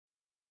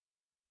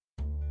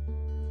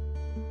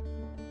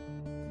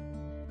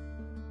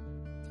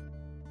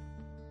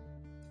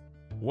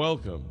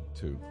Welcome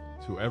to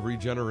Every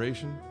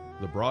Generation,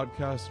 the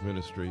broadcast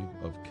ministry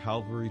of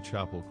Calvary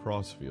Chapel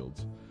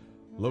Crossfields,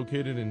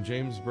 located in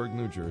Jamesburg,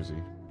 New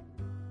Jersey,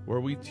 where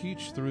we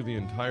teach through the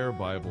entire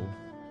Bible,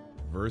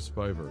 verse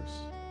by verse,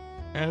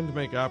 and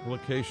make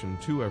application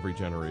to every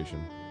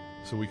generation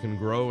so we can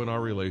grow in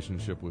our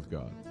relationship with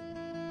God.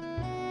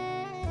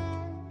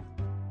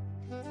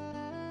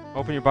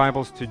 Open your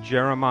Bibles to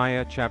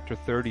Jeremiah chapter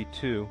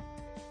 32.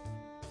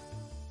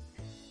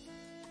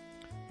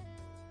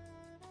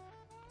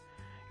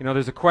 You know,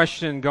 there's a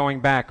question going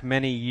back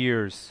many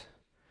years,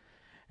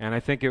 and I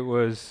think it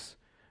was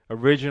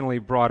originally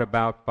brought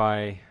about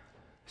by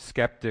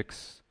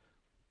skeptics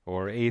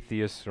or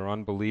atheists or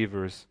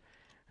unbelievers,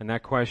 and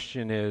that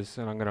question is,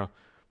 and I'm going to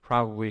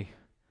probably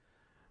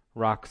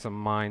rock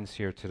some minds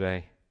here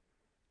today,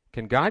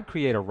 can God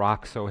create a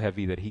rock so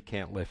heavy that he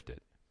can't lift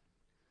it?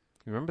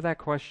 You remember that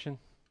question?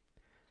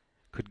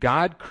 Could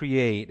God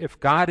create, if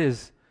God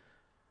is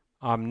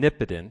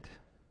omnipotent,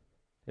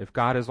 if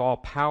God is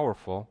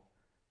all-powerful,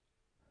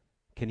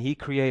 can he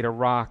create a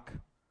rock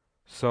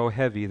so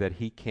heavy that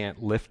he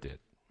can't lift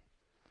it?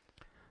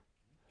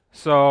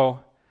 So,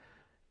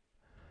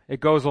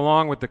 it goes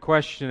along with the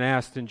question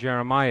asked in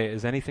Jeremiah,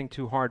 is anything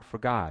too hard for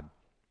God?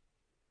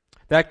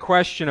 That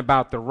question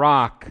about the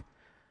rock,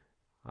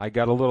 I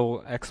got a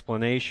little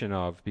explanation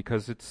of,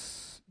 because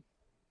it's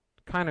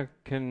kind of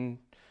can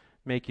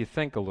make you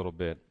think a little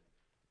bit.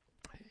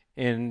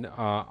 On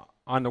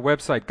the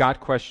website,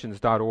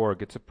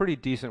 gotquestions.org, it's a pretty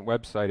decent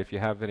website if you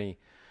have any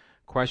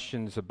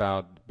questions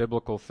about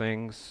biblical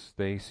things.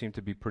 They seem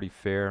to be pretty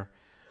fair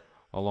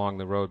along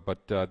the road.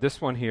 But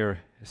this one here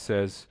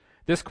says,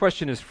 this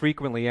question is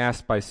frequently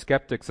asked by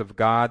skeptics of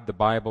God, the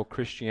Bible,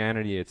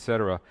 Christianity,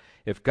 etc.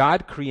 If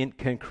God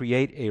can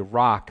create a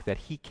rock that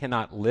he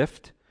cannot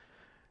lift,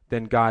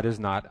 then God is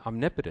not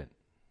omnipotent.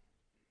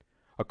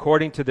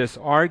 According to this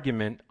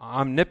argument,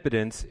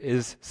 omnipotence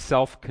is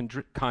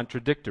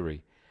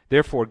self-contradictory.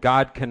 Therefore,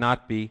 God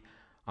cannot be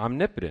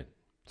omnipotent.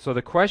 So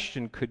the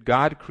question, could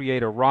God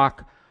create a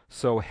rock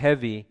so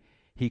heavy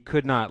he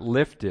could not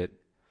lift it?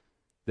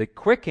 The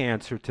quick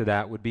answer to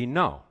that would be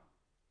no.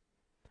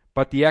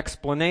 But the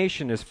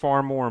explanation is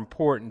far more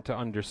important to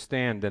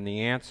understand than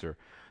the answer.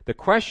 The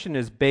question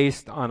is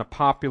based on a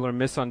popular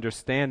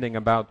misunderstanding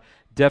about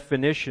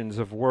definitions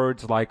of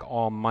words like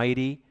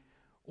almighty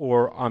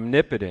or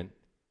omnipotent.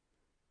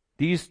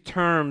 These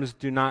terms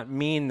do not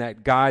mean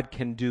that God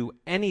can do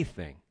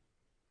anything.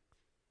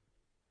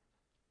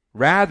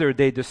 Rather,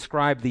 they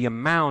describe the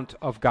amount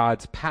of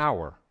God's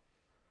power.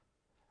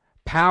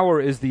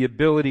 Power is the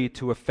ability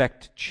to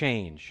effect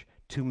change,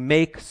 to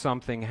make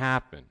something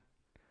happen.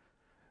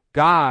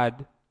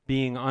 God,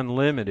 being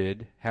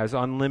unlimited, has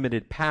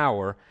unlimited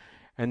power,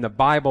 and the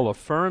Bible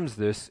affirms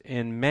this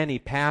in many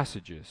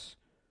passages.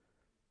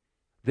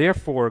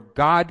 Therefore,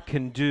 God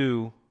can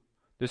do,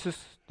 this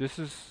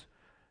is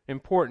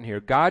important here,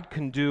 God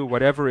can do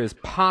whatever is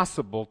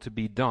possible to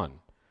be done.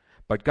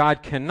 But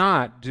God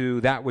cannot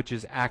do that which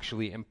is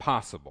actually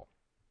impossible.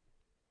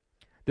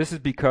 This is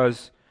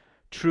because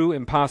true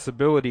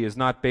impossibility is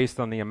not based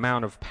on the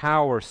amount of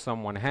power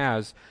someone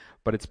has,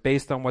 but it's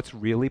based on what's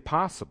really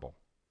possible.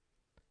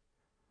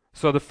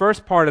 So the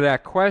first part of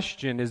that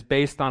question is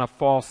based on a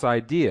false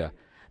idea,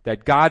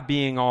 that God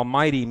being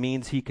almighty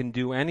means he can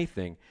do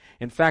anything.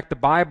 In fact, the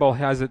Bible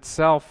has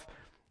itself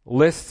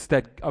lists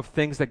of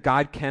things that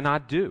God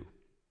cannot do.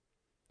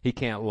 He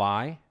can't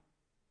lie.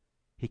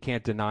 He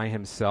can't deny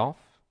himself.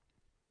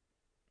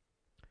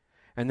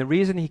 And the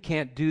reason he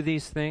can't do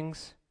these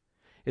things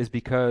is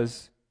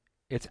because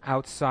it's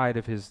outside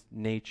of his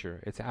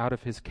nature. It's out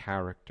of his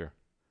character.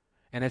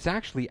 And it's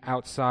actually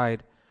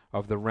outside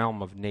of the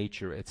realm of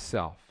nature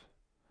itself.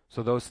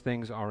 So those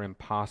things are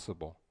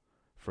impossible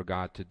for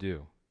God to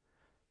do.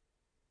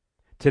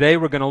 Today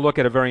we're going to look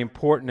at a very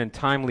important and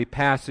timely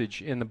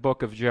passage in the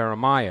book of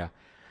Jeremiah.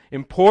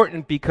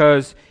 Important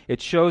because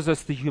it shows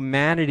us the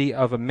humanity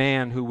of a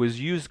man who was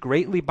used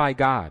greatly by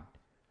God,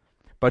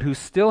 but who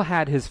still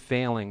had his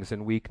failings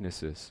and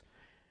weaknesses.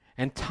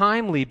 And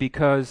timely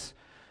because,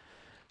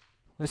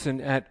 listen,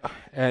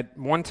 at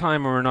one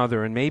time or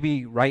another, and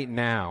maybe right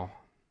now,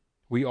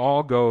 we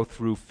all go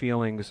through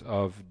feelings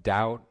of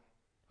doubt,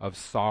 of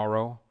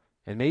sorrow,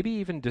 and maybe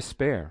even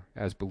despair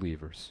as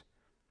believers.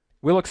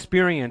 We'll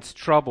experience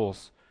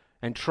troubles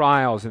and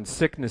trials and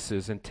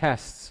sicknesses and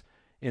tests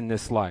in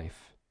this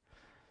life.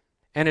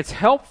 And it's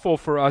helpful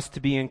for us to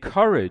be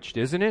encouraged,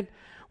 isn't it,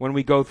 when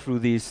we go through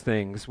these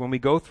things, when we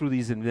go through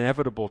these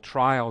inevitable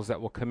trials that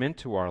will come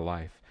into our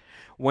life.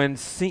 When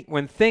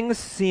things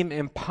seem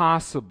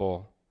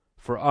impossible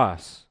for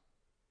us,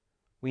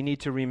 we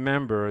need to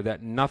remember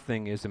that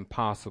nothing is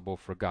impossible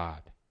for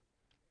God.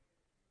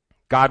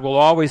 God will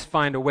always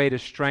find a way to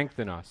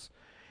strengthen us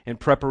in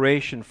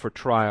preparation for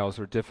trials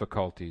or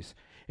difficulties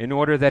in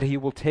order that he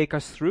will take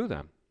us through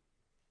them.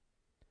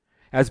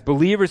 As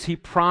believers, he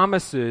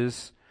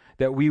promises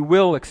that we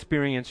will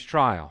experience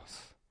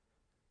trials,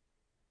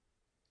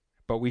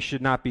 but we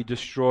should not be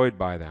destroyed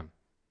by them.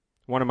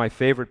 One of my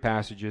favorite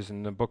passages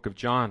in the book of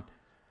John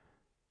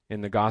in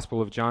the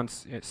Gospel of John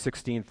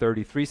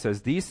 16:33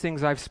 says, "These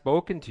things I've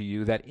spoken to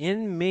you, that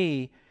in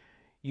me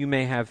you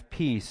may have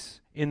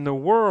peace. In the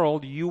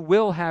world you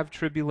will have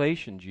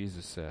tribulation,"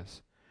 Jesus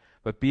says.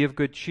 "But be of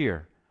good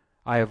cheer.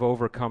 I have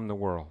overcome the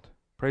world."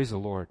 Praise the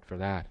Lord for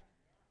that.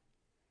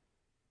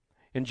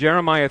 In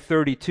Jeremiah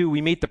 32,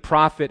 we meet the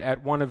prophet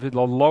at one of the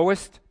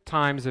lowest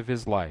times of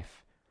his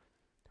life,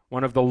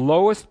 one of the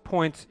lowest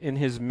points in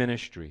his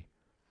ministry.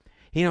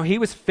 He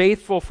was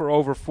faithful for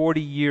over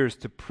 40 years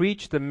to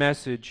preach the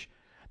message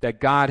that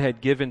God had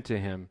given to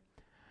him,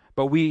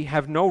 but we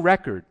have no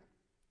record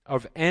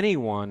of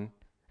anyone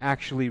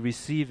actually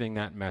receiving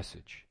that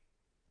message.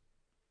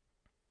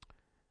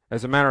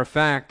 As a matter of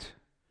fact,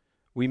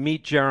 we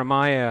meet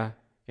Jeremiah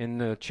in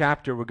the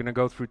chapter we're going to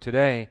go through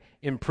today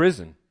in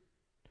prison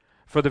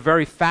for the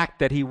very fact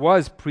that he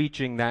was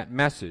preaching that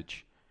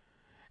message.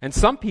 And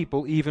some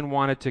people even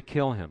wanted to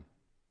kill him.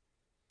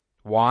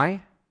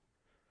 Why?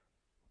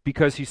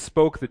 Because he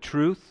spoke the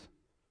truth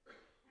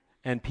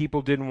and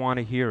people didn't want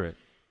to hear it.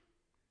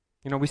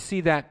 We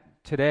see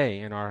that today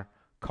in our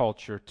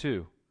culture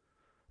too,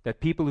 that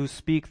people who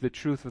speak the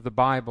truth of the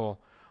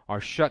Bible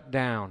are shut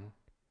down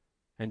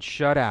and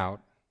shut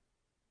out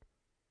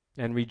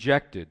and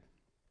rejected.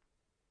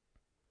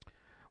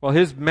 Well,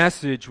 his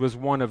message was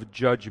one of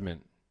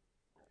judgment.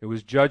 It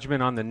was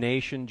judgment on the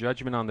nation,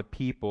 judgment on the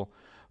people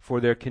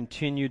for their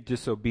continued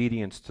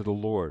disobedience to the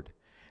Lord.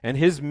 And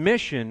his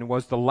mission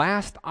was the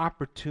last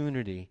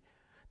opportunity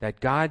that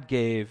God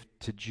gave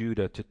to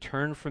Judah to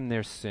turn from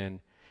their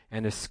sin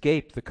and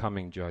escape the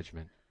coming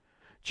judgment.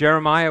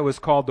 Jeremiah was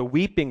called the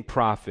weeping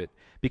prophet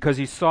because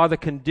he saw the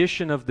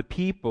condition of the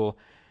people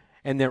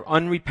and their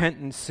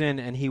unrepentant sin,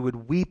 and he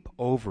would weep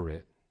over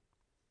it.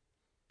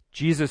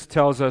 Jesus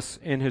tells us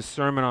in his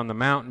Sermon on the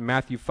Mount in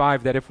Matthew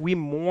 5 that if we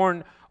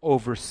mourn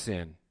over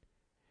sin,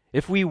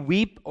 if we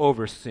weep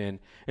over sin,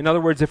 in other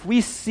words, if we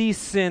see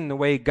sin the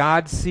way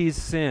God sees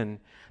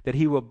sin, that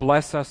he will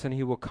bless us and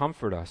he will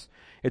comfort us.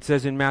 It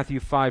says in Matthew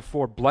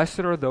 5:4, "Blessed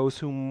are those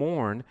who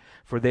mourn,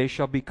 for they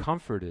shall be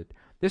comforted."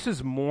 This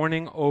is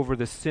mourning over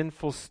the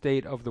sinful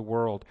state of the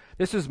world.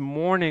 This is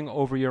mourning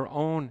over your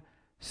own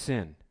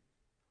sin.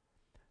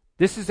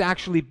 This is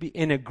actually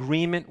in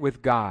agreement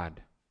with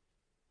God.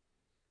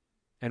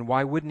 And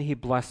why wouldn't he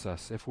bless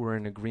us if we're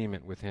in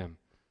agreement with him?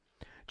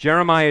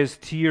 Jeremiah's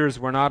tears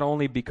were not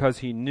only because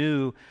he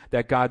knew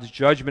that God's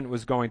judgment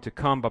was going to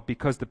come, but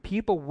because the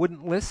people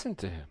wouldn't listen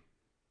to him.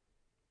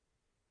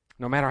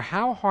 No matter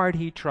how hard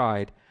he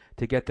tried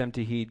to get them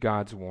to heed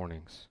God's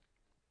warnings.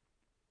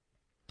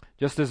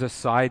 Just as a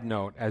side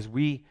note, as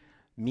we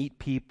meet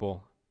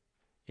people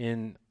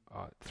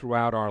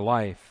throughout our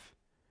life,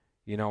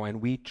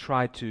 and we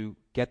try to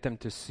get them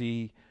to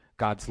see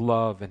God's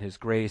love and his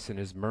grace and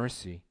his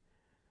mercy,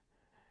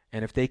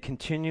 and if they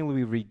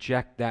continually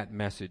reject that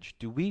message,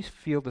 do we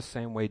feel the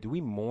same way? Do we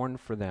mourn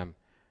for them?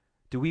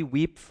 Do we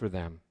weep for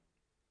them?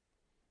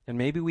 And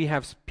maybe we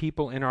have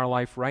people in our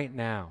life right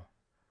now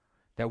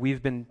that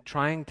we've been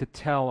trying to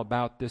tell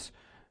about this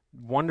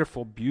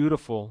wonderful,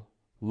 beautiful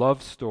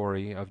love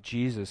story of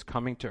Jesus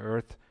coming to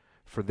earth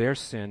for their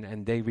sin,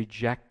 and they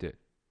reject it.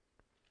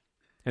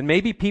 And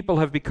maybe people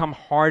have become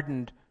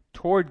hardened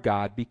toward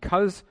God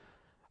because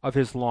of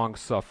his long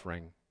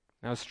suffering.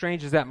 Now, as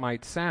strange as that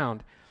might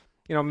sound,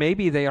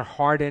 maybe they are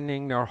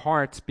hardening their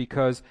hearts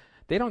because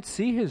they don't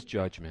see his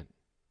judgment.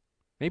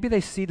 Maybe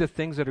they see the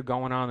things that are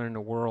going on in the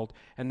world,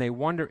 and they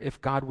wonder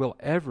if God will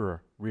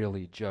ever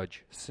really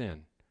judge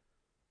sin.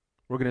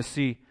 We're going to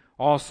see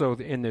also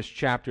in this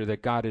chapter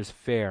that God is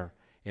fair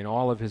in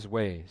all of his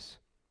ways.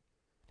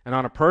 And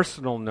on a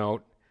personal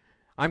note,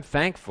 I'm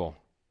thankful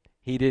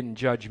he didn't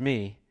judge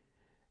me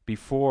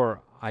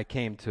before I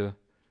came to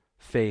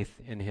faith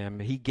in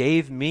him. He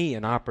gave me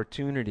an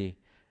opportunity,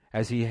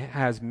 as he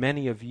has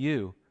many of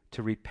you,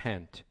 to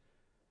repent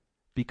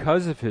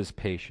because of his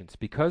patience,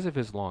 because of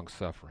his long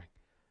suffering,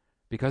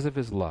 because of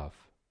his love.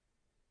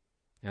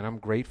 And I'm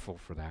grateful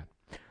for that.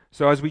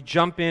 So as we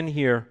jump in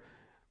here,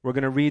 we're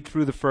going to read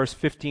through the first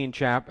 15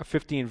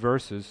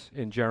 verses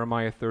in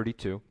Jeremiah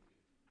 32.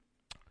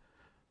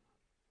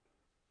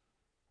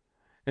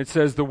 It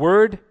says, "The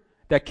word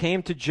that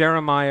came to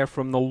Jeremiah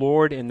from the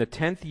Lord in the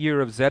 10th year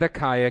of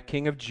Zedekiah,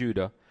 king of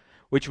Judah,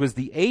 which was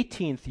the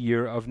 18th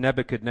year of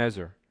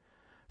Nebuchadnezzar.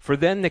 For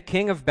then the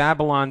king of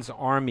Babylon's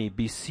army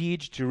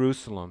besieged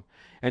Jerusalem,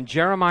 and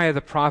Jeremiah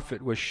the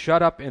prophet was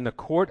shut up in the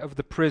court of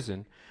the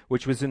prison,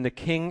 which was in the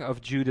king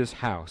of Judah's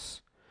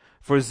house.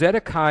 For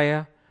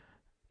Zedekiah,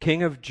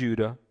 king of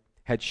Judah,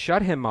 had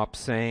shut him up,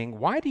 saying,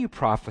 Why do you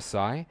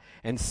prophesy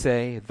and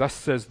say, Thus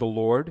says the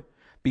Lord,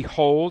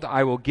 Behold,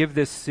 I will give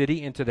this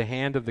city into the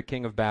hand of the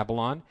king of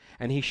Babylon,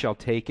 and he shall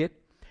take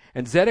it.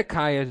 And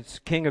Zedekiah,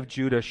 king of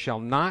Judah, shall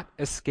not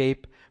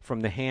escape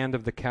from the hand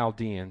of the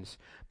Chaldeans,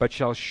 but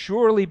shall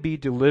surely be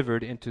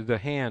delivered into the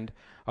hand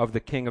of the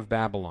king of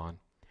Babylon,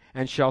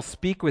 and shall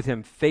speak with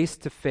him face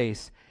to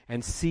face,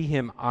 and see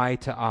him eye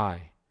to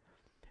eye.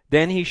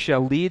 Then he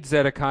shall lead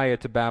Zedekiah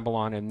to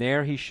Babylon, and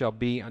there he shall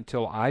be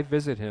until I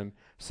visit him,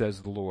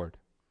 says the Lord.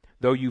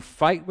 Though you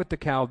fight with the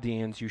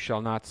Chaldeans, you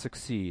shall not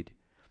succeed.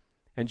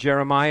 And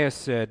Jeremiah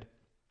said,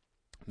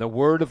 the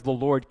word of the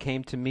Lord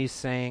came to me,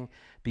 saying,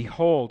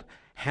 Behold,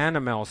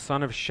 Hanamel,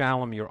 son of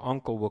Shallum, your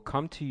uncle, will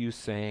come to you,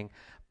 saying,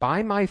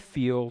 Buy my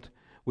field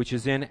which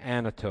is in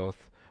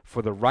Anathoth,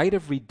 for the right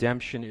of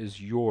redemption is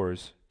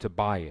yours to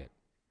buy it.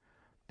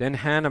 Then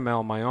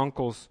Hanamel, my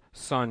uncle's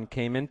son,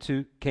 came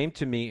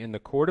to me in the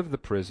court of the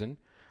prison,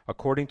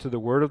 according to the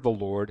word of the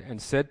Lord,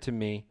 and said to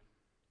me,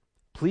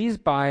 Please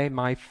buy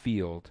my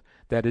field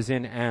that is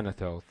in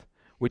Anathoth,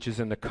 which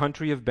is in the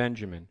country of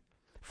Benjamin,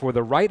 for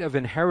the right of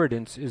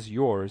inheritance is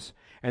yours,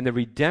 and the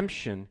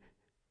redemption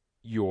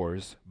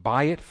yours.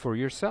 Buy it for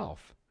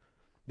yourself.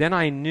 Then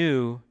I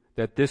knew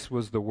that this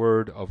was the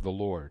word of the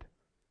Lord.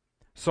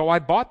 So I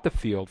bought the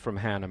field from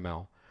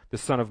Hanamel, the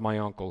son of my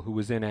uncle, who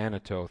was in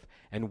Anathoth,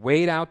 and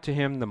weighed out to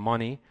him the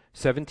money,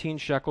 17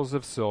 shekels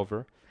of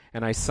silver,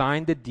 and I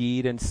signed the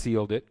deed and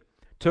sealed it,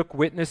 took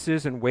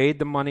witnesses and weighed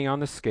the money on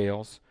the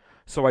scales.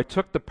 So I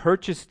took the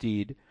purchase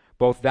deed,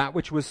 both that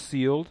which was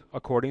sealed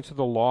according to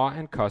the law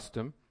and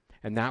custom,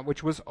 and that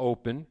which was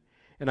open,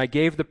 and I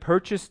gave the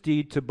purchase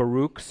deed to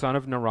Baruch, son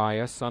of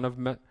Neriah, son of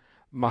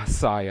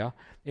Maaseiah,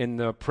 in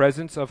the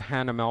presence of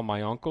Hanamel,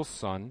 my uncle's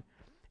son,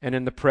 and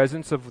in the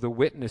presence of the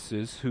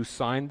witnesses who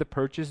signed the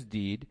purchase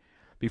deed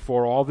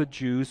before all the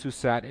Jews who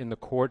sat in the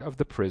court of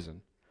the prison.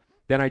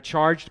 Then I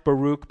charged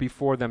Baruch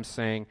before them,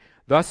 saying,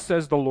 Thus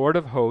says the Lord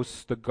of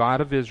hosts, the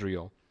God of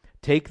Israel,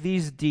 Take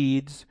these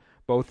deeds,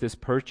 both this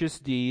purchase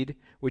deed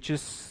which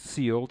is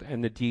sealed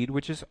and the deed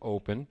which is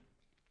open,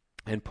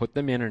 and put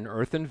them in an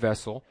earthen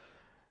vessel,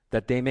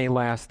 that they may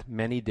last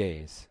many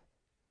days.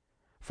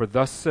 For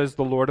thus says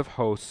the Lord of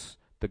hosts,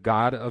 the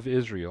God of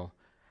Israel,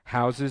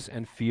 houses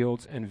and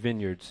fields and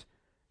vineyards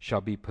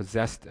shall be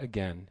possessed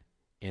again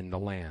in the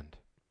land.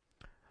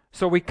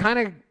 So we kind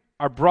of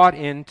are brought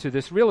into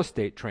this real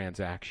estate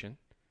transaction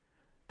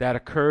that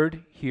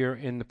occurred here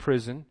in the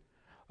prison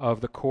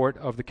of the court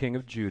of the king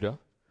of Judah.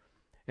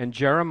 And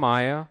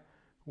Jeremiah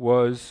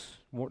was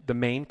the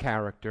main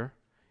character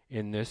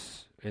in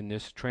this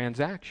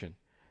transaction,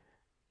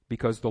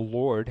 because the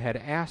Lord had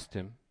asked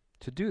him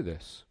to do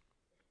this.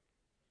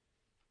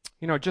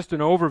 You know, just an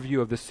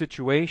overview of the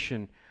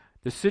situation.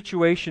 The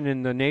situation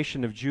in the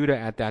nation of Judah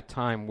at that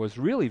time was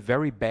really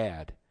very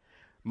bad.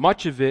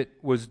 Much of it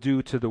was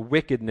due to the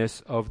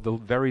wickedness of the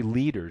very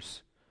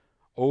leaders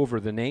over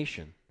the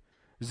nation.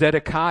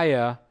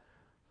 Zedekiah,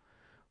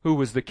 who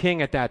was the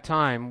king at that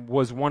time,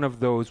 was one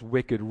of those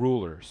wicked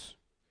rulers.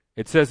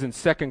 It says in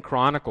 2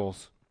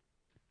 Chronicles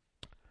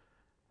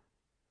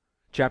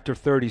chapter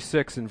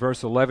 36 and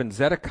verse 11,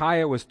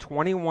 Zedekiah was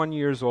 21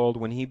 years old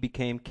when he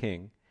became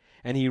king,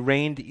 and he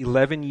reigned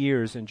 11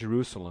 years in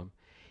Jerusalem.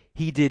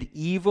 He did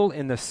evil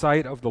in the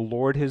sight of the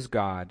Lord his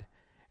God,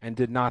 and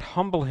did not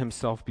humble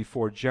himself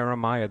before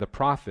Jeremiah the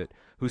prophet,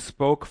 who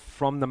spoke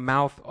from the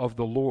mouth of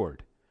the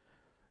Lord.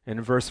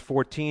 In verse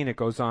 14 it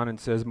goes on and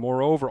says,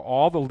 Moreover,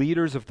 all the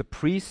leaders of the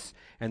priests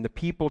and the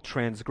people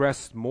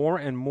transgressed more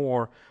and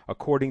more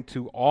according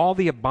to all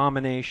the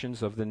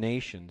abominations of the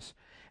nations,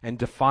 and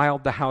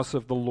defiled the house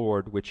of the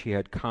Lord which he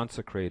had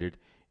consecrated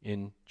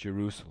in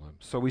Jerusalem.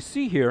 So we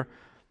see here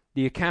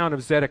the account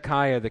of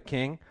Zedekiah the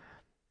king.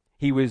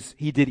 He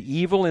did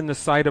evil in the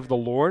sight of the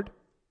Lord.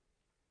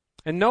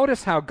 And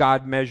notice how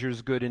God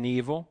measures good and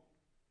evil.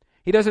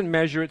 He doesn't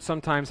measure it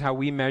sometimes how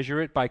we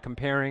measure it, by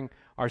comparing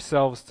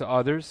ourselves to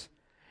others.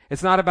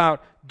 It's not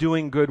about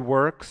doing good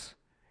works.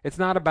 It's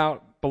not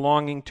about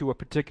belonging to a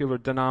particular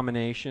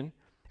denomination.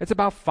 It's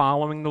about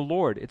following the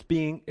Lord.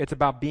 It's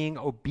about being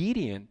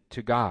obedient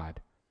to God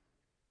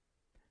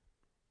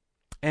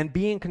and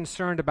being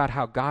concerned about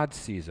how God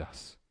sees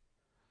us,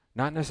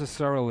 not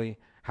necessarily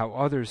how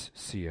others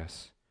see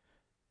us.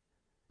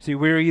 See,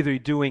 we're either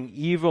doing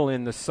evil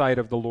in the sight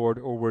of the Lord,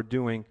 or we're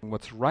doing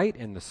what's right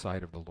in the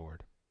sight of the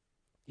Lord.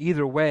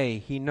 Either way,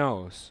 he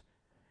knows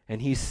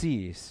and he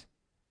sees.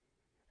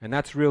 And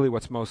that's really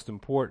what's most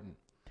important.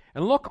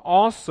 And look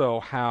also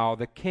how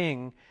the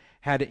king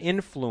had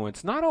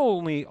influence not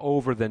only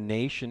over the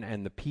nation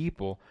and the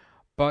people,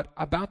 but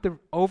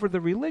over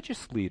the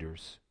religious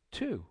leaders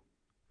too.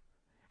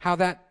 How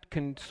that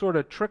can sort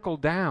of trickle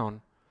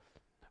down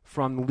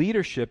from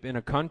leadership in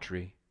a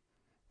country,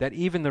 that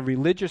even the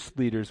religious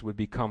leaders would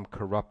become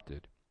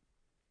corrupted.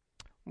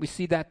 We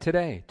see that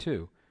today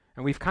too.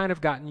 And we've kind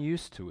of gotten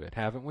used to it,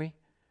 haven't we?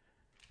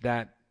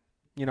 That,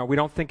 we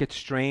don't think it's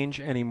strange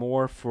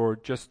anymore for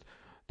just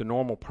the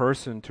normal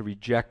person to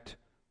reject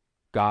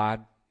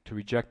God, to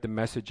reject the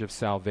message of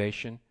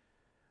salvation.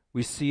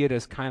 We see it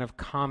as kind of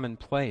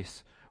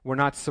commonplace. We're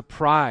not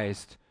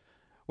surprised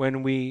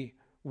when we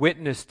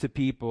witness to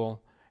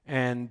people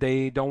and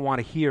they don't want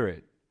to hear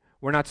it.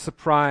 We're not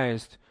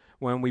surprised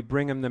when we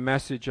bring them the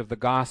message of the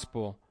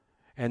gospel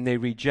and they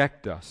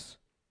reject us.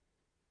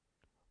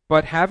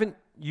 But haven't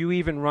you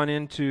even run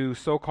into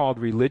so-called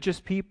religious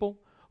people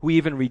who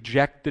even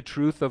reject the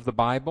truth of the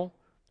Bible?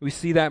 We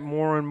see that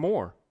more and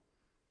more.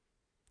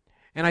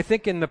 And I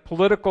think in the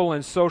political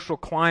and social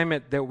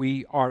climate that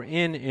we are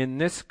in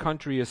this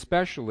country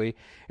especially,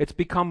 it's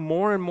become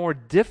more and more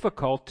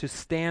difficult to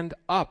stand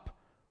up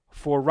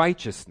for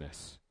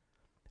righteousness.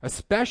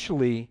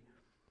 especially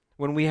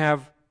when we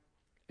have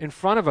in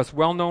front of us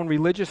well-known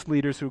religious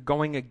leaders who are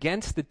going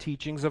against the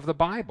teachings of the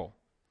Bible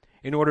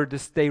in order to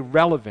stay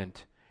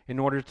relevant, in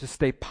order to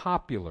stay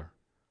popular.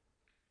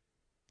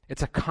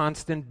 It's a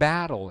constant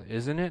battle,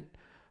 isn't it,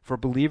 for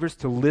believers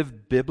to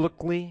live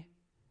biblically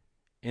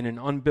in an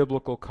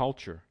unbiblical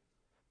culture.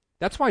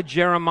 That's why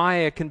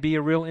Jeremiah can be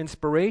a real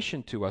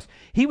inspiration to us.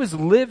 He was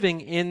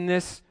living in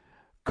this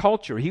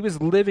culture. He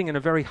was living in a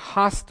very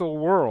hostile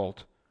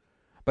world,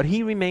 but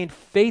he remained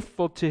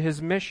faithful to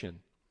his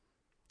mission.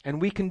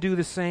 And we can do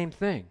the same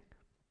thing.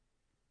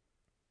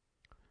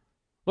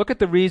 Look at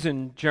the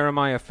reason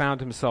Jeremiah found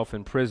himself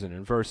in prison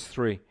in verse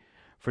 3.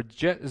 For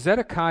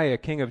Zedekiah,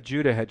 king of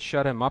Judah, had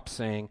shut him up,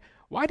 saying,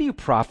 Why do you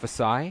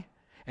prophesy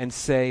and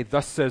say,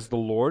 Thus says the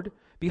Lord?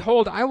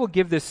 Behold, I will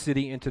give this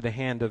city into the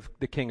hand of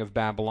the king of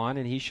Babylon,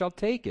 and he shall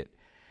take it.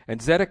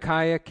 And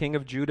Zedekiah, king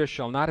of Judah,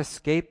 shall not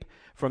escape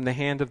from the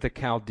hand of the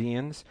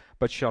Chaldeans,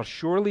 but shall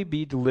surely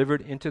be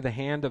delivered into the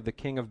hand of the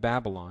king of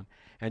Babylon,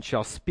 and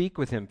shall speak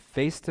with him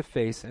face to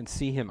face, and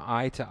see him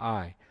eye to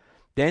eye.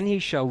 Then he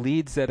shall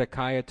lead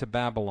Zedekiah to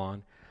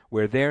Babylon,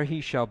 where there he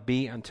shall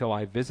be until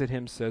I visit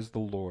him, says the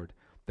Lord.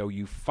 Though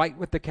you fight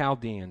with the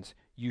Chaldeans,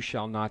 you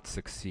shall not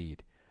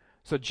succeed.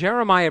 So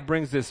Jeremiah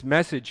brings this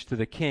message to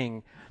the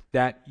king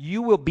that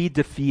you will be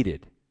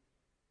defeated.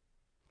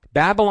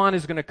 Babylon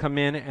is going to come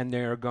in and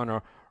they're going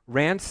to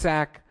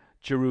ransack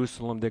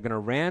Jerusalem. They're going to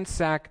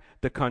ransack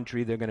the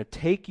country. They're going to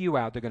take you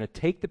out. They're going to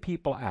take the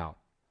people out.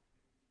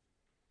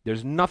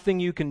 There's nothing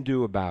you can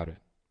do about it.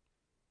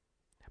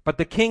 But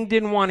the king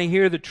didn't want to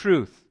hear the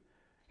truth.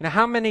 Now,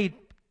 how many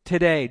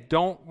today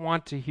don't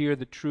want to hear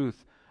the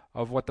truth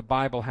of what the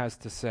Bible has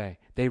to say?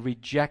 They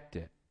reject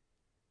it.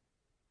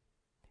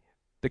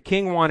 The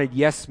king wanted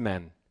yes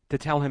men to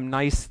tell him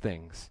nice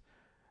things,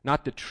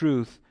 not the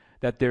truth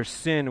that their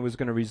sin was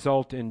going to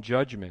result in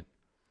judgment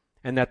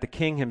and that the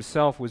king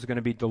himself was going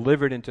to be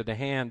delivered into the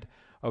hand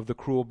of the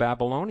cruel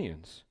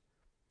Babylonians.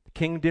 The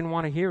king didn't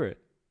want to hear it.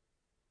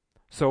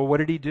 So what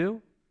did he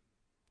do?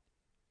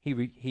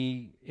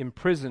 He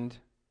imprisoned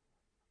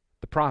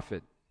the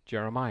prophet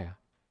Jeremiah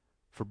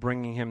for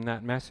bringing him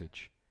that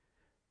message.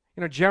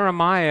 You know,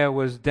 Jeremiah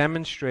was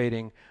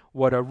demonstrating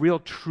what a real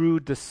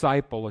true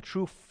disciple, a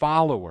true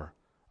follower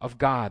of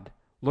God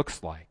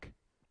looks like.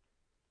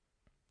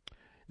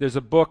 There's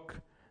a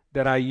book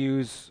that I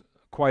use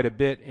quite a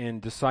bit in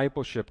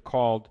discipleship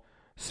called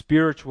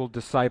Spiritual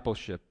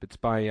Discipleship. It's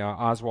by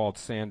Oswald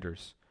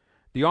Sanders.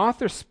 The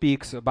author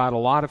speaks about a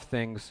lot of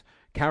things,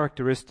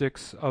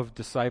 characteristics of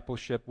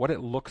discipleship, what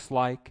it looks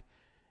like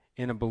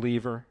in a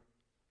believer,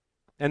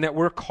 and that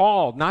we're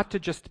called not to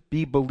just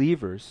be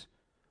believers,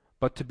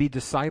 but to be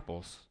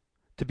disciples,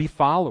 to be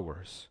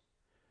followers.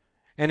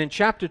 And in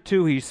chapter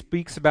 2, he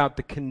speaks about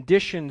the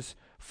conditions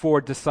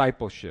for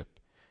discipleship.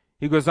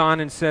 He goes on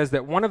and says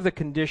that one of the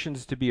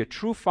conditions to be a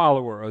true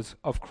follower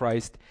of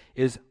Christ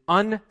is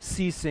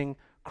unceasing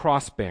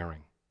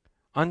cross-bearing.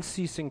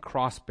 Unceasing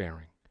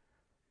cross-bearing.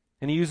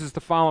 And he uses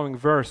the following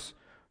verse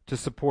to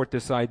support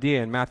this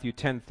idea. In Matthew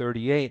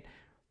 10:38, he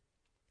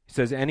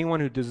says, Anyone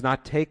who does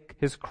not take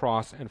his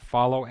cross and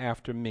follow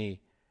after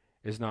me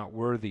is not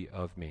worthy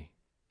of me.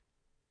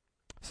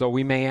 So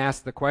we may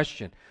ask the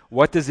question,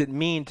 what does it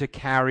mean to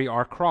carry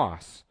our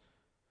cross?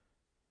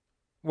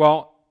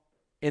 Well,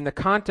 in the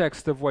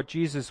context of what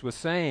Jesus was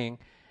saying,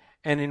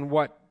 and in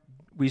what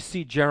we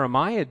see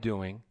Jeremiah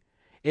doing,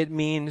 it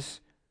means,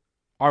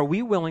 are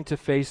we willing to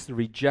face the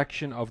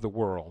rejection of the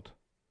world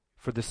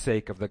for the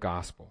sake of the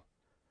gospel?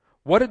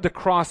 What did the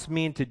cross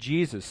mean to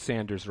Jesus,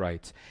 Sanders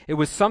writes? It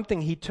was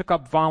something he took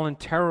up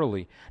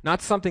voluntarily,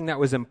 not something that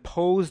was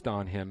imposed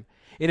on him.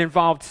 It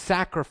involved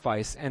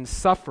sacrifice and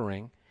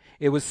suffering.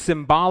 It was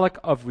symbolic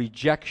of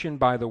rejection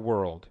by the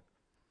world.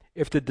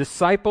 If the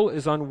disciple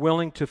is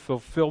unwilling to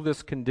fulfill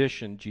this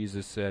condition,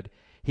 Jesus said,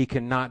 he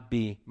cannot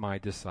be my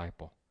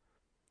disciple.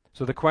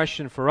 So the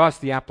question for us,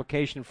 the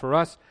application for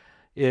us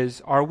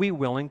is, are we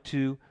willing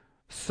to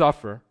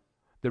suffer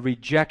the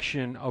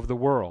rejection of the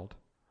world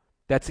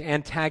that's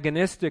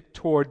antagonistic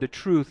toward the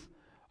truth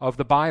of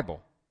the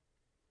Bible?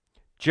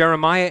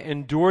 Jeremiah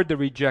endured the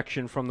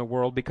rejection from the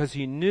world because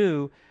he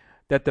knew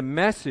that the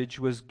message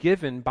was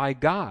given by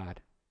God,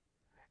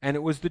 and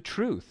it was the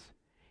truth.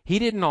 He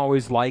didn't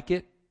always like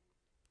it.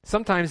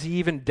 Sometimes he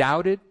even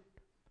doubted.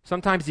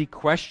 Sometimes he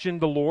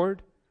questioned the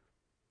Lord,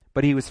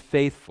 but he was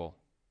faithful.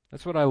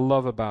 That's what I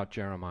love about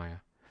Jeremiah.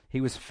 He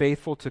was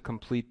faithful to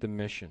complete the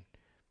mission.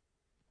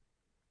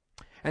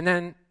 And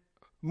then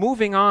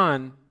moving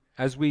on,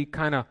 as we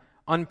kind of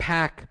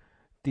unpack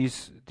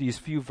these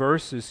few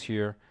verses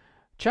here,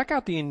 check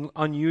out the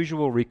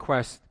unusual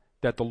request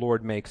that the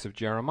Lord makes of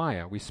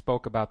Jeremiah. We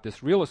spoke about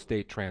this real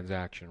estate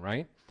transaction,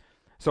 right?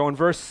 So in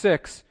verse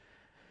 6,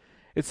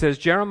 it says,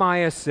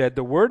 Jeremiah said,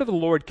 The word of the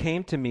Lord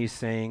came to me,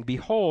 saying,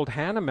 Behold,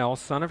 Hanamel,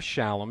 son of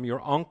Shallum,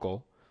 your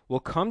uncle, will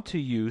come to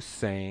you,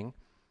 saying,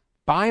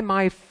 Buy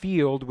my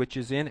field which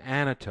is in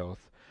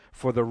Anatoth,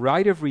 for the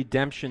right of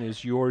redemption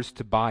is yours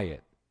to buy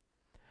it.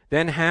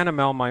 Then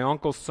Hanamel, my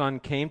uncle's son,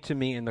 came to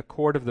me in the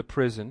court of the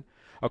prison,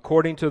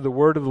 according to the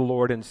word of the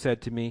Lord, and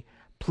said to me,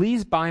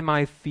 Please buy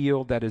my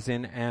field that is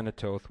in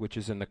Anatoth, which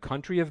is in the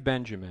country of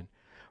Benjamin,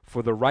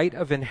 for the right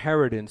of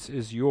inheritance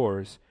is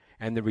yours,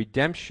 and the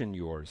redemption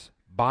yours.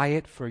 Buy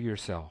it for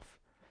yourself.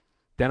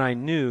 Then I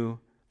knew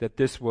that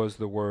this was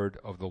the word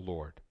of the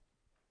Lord.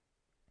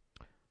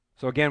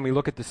 So again, we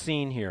look at the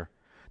scene here.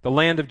 The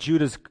land of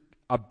Judah is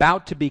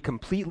about to be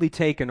completely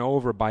taken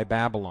over by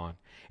Babylon.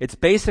 It's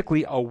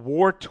basically a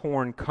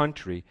war-torn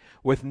country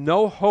with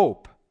no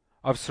hope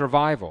of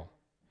survival.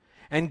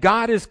 And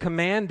God is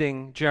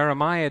commanding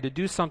Jeremiah to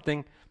do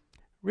something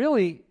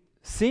really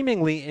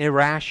seemingly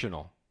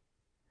irrational.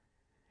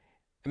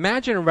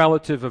 Imagine a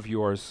relative of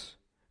yours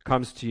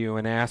comes to you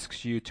and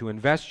asks you to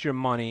invest your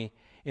money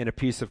in a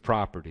piece of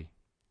property.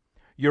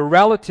 Your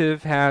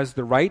relative has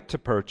the right to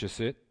purchase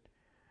it,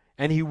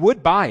 and he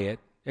would buy it,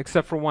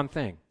 except for one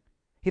thing.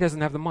 He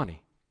doesn't have the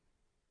money.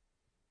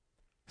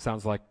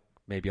 Sounds like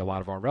maybe a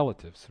lot of our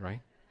relatives,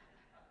 right?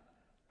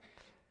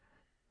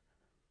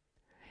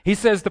 He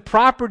says the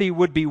property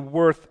would be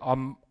worth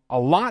a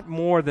lot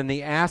more than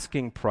the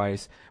asking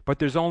price, but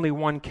there's only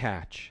one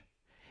catch.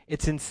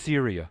 It's in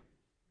Syria.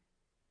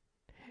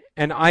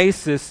 And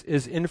ISIS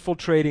is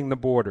infiltrating the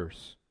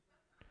borders,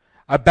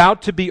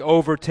 about to be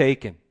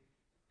overtaken.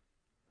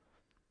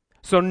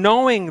 So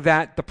knowing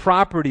that the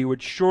property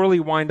would surely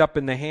wind up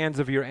in the hands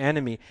of your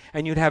enemy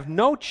and you'd have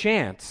no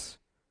chance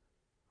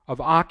of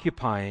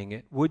occupying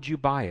it, would you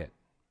buy it?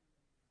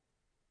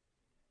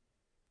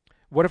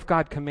 What if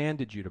God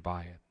commanded you to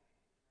buy it?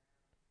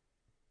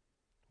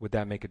 Would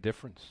that make a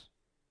difference?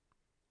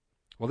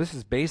 Well, this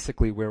is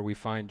basically where we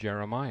find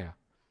Jeremiah.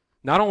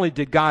 Not only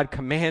did God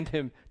command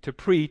him to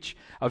preach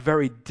a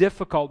very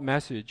difficult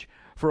message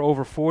for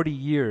over 40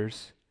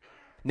 years,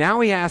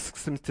 now he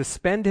asks him to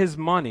spend his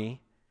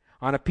money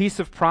on a piece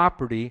of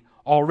property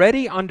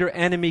already under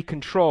enemy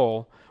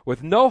control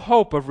with no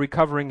hope of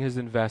recovering his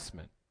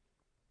investment.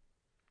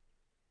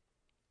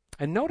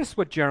 And notice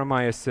what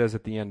Jeremiah says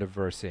at the end of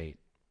verse 8.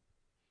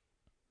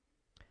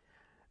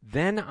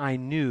 Then I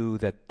knew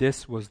that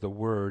this was the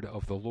word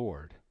of the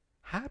Lord.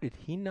 How did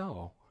he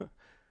know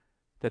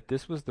that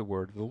this was the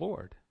word of the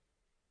Lord?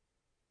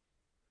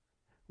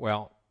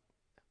 Well,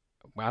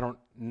 I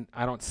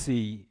don't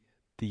see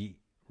the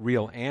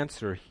real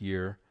answer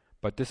here,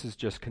 but this is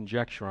just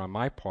conjecture on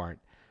my part.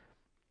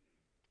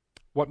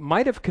 What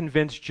might have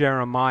convinced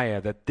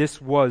Jeremiah that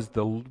this was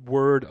the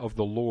word of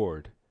the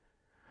Lord,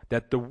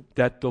 that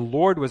the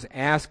Lord was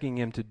asking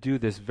him to do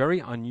this very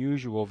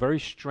unusual, very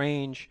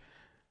strange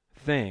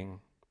thing,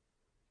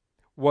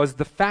 was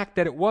the fact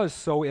that it was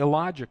so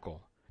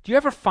illogical. Do you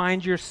ever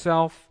find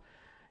yourself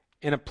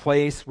in a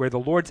place where the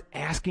Lord's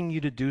asking you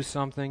to do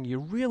something, you're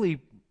really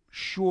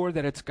sure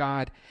that it's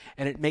God,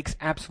 and it makes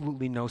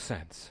absolutely no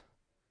sense?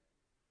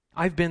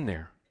 I've been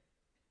there.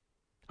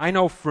 I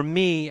know for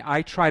me,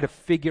 I try to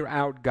figure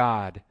out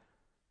God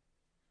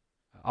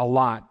a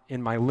lot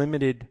in my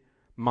limited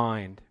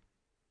mind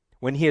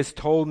when he has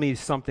told me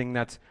something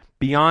that's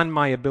beyond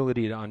my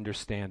ability to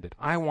understand it.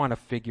 I want to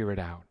figure it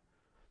out.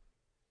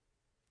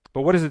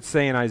 But what does it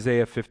say in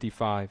Isaiah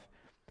 55?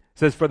 It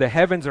says, For the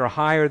heavens are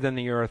higher than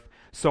the earth,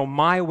 so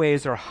my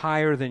ways are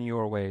higher than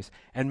your ways,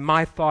 and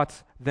my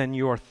thoughts than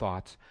your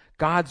thoughts.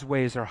 God's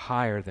ways are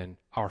higher than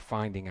our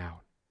finding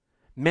out.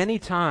 Many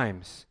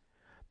times,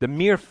 the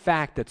mere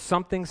fact that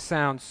something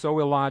sounds so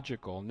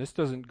illogical, and this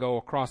doesn't go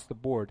across the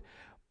board,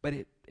 but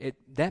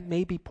that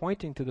may be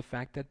pointing to the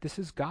fact that this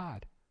is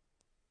God.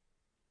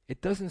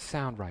 It doesn't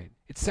sound right.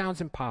 It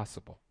sounds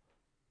impossible.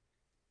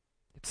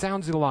 It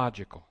sounds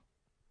illogical.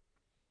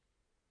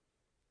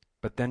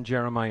 But then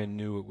Jeremiah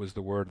knew it was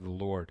the word of the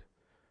Lord.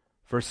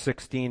 Verse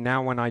 16,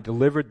 Now when I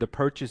delivered the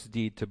purchase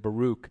deed to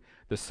Baruch,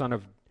 the son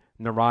of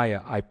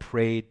Neriah, I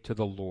prayed to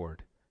the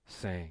Lord,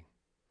 saying.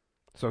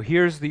 So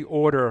here's the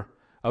order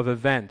of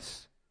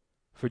events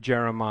for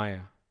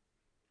Jeremiah.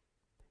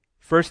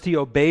 First he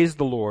obeys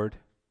the Lord,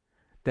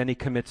 then he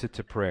commits it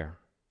to prayer.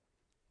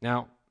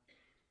 Now,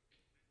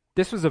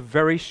 this was a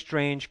very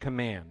strange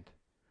command.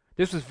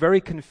 This was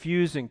very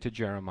confusing to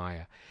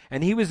Jeremiah.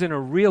 And he was in a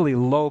really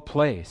low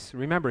place.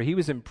 Remember, he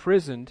was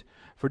imprisoned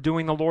for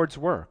doing the Lord's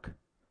work.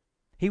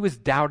 He was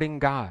doubting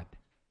God.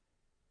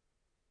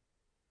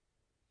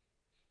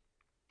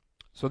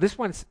 So this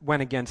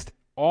went against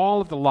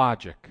all of the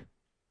logic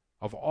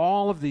of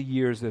all of the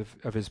years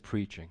of his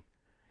preaching.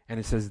 And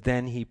it says,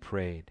 then he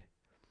prayed.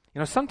 You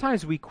know,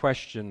 sometimes we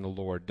question the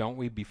Lord, don't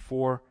we,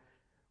 before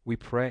we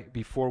pray?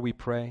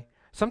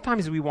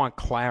 Sometimes we want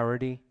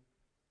clarity.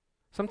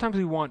 Sometimes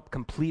we want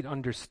complete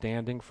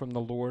understanding from the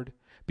Lord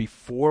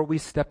before we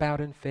step out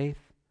in faith.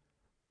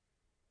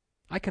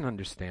 I can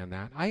understand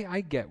that.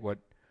 I get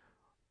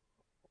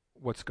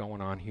what's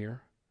going on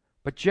here.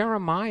 But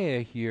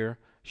Jeremiah here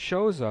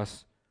shows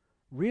us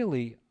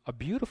really a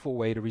beautiful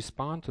way to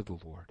respond to the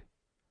Lord.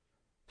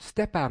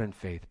 Step out in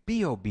faith.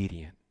 Be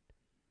obedient.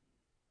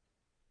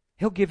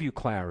 He'll give you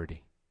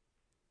clarity.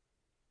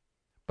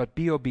 But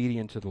be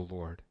obedient to the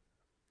Lord.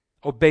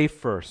 Obey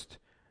first,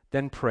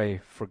 then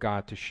pray for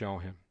God to show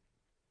him.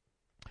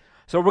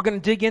 So we're going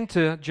to dig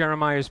into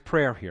Jeremiah's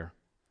prayer here.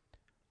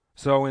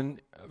 So in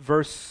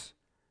verse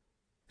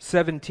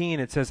 17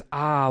 it says,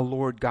 "Ah,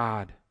 Lord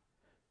God."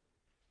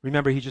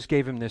 Remember, he just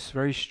gave him this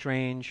very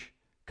strange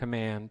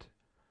command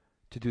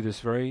to do this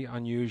very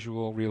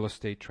unusual real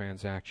estate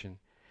transaction.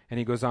 And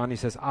he goes on, he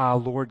says, "Ah,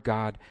 Lord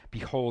God,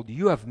 behold,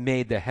 you have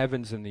made the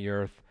heavens and the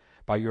earth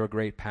by your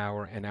great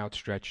power and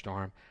outstretched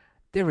arm.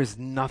 There is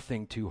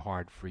nothing too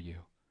hard for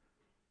you."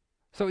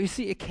 So you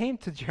see, it came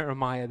to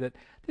Jeremiah that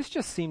this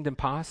just seemed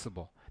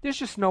impossible. There's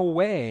just no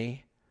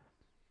way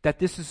that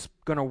this is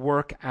going to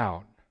work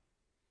out.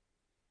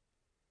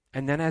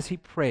 And then as he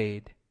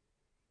prayed,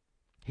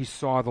 he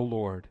saw the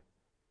Lord.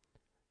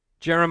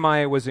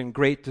 Jeremiah was in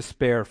great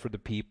despair for the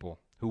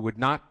people who would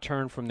not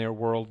turn from their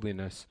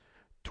worldliness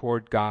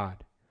toward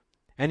God.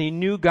 And he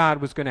knew God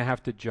was going to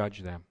have to judge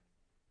them.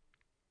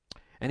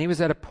 And he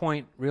was at a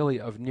point really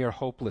of near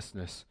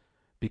hopelessness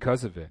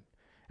because of it.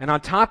 And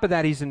on top of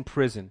that, he's in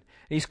prison.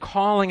 He's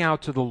calling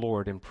out to the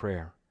Lord in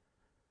prayer.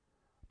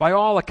 By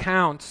all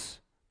accounts,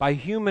 by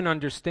human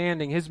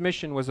understanding, his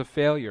mission was a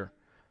failure.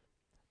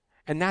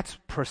 And that's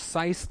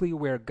precisely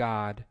where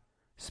God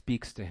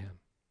speaks to him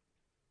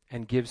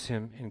and gives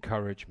him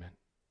encouragement.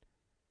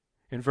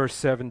 In verse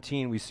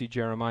 17, we see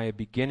Jeremiah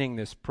beginning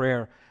this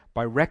prayer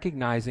by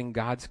recognizing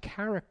God's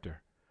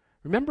character.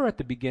 Remember at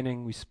the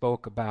beginning we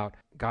spoke about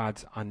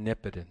God's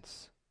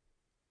omnipotence.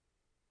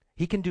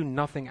 He can do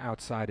nothing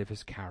outside of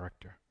his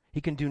character. He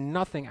can do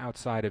nothing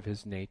outside of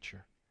his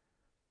nature.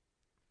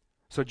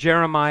 So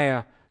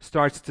Jeremiah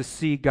starts to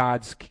see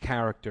God's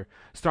character,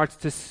 starts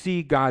to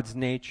see God's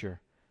nature.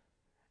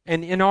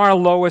 And in our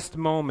lowest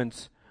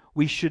moments,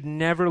 we should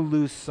never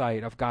lose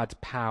sight of God's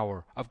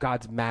power, of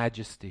God's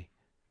majesty.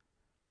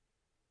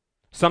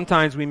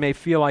 Sometimes we may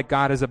feel like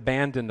God has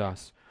abandoned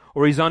us,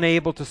 or he's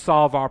unable to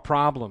solve our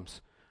problems.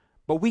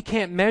 But we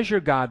can't measure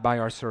God by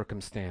our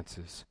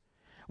circumstances.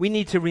 We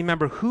need to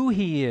remember who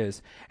he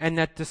is, and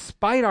that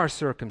despite our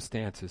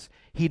circumstances,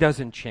 he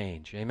doesn't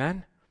change.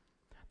 Amen?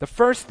 The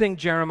first thing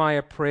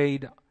Jeremiah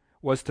prayed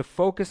was to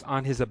focus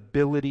on his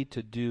ability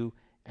to do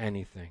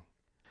anything.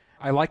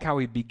 I like how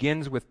he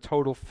begins with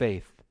total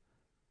faith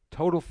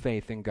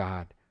in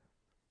God.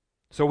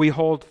 So we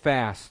hold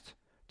fast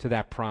to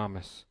that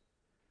promise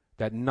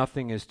that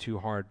nothing is too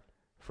hard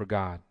for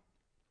God.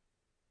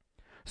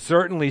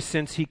 Certainly,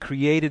 since he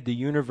created the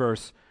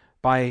universe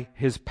by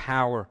his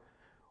power,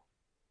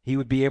 he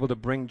would be able to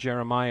bring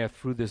Jeremiah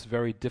through this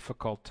very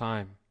difficult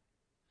time.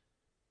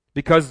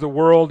 Because the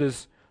world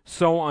is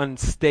so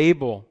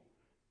unstable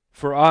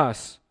for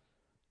us,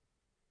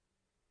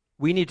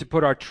 we need to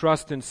put our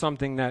trust in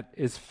something that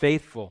is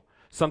faithful,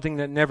 something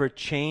that never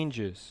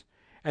changes.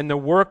 And the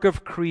work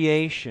of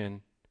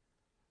creation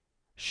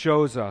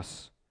shows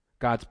us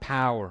God's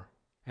power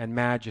and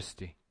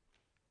majesty.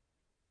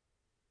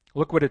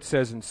 Look what it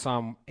says in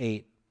Psalm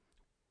 8.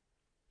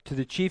 To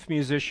the chief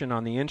musician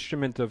on the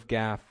instrument of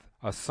Gath,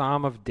 a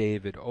psalm of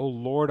David, O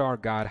Lord our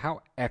God,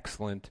 how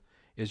excellent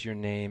is your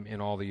name in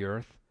all the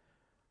earth,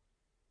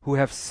 who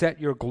have set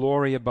your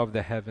glory above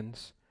the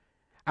heavens.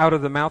 Out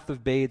of the mouth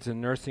of babes and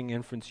nursing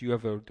infants you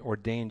have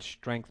ordained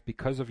strength.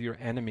 Because of your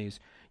enemies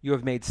you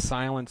have made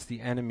silence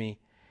the enemy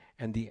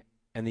and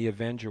the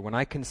avenger. When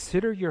I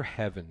consider your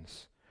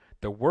heavens,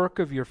 the work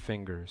of your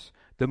fingers,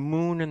 the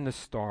moon and the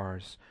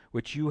stars,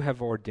 which you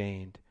have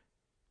ordained,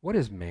 what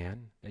is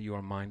man that you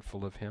are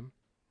mindful of him,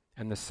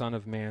 and the Son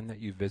of Man that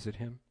you visit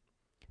him?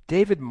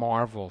 David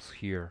marvels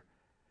here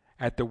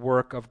at the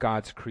work of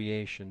God's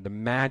creation, the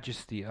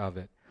majesty of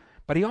it.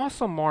 But he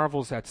also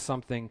marvels at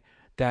something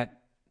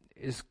that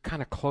is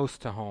kind of close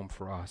to home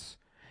for us.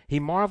 He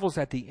marvels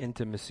at the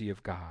intimacy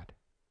of God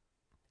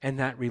and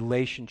that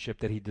relationship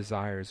that he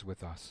desires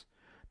with us.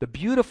 The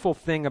beautiful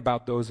thing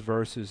about those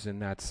verses in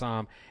that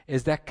psalm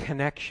is that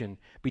connection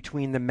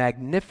between the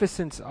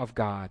magnificence of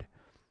God,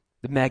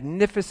 the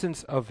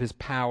magnificence of his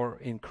power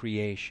in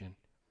creation,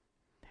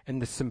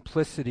 and the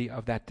simplicity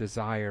of that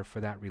desire for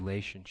that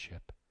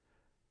relationship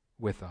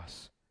with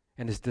us,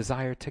 and his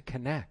desire to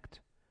connect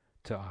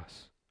to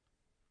us.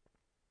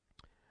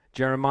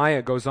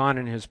 Jeremiah goes on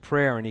in his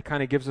prayer, and he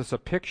kind of gives us a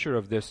picture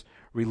of this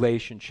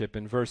relationship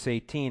in verse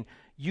 18.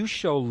 You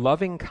show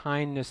loving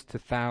kindness to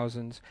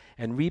thousands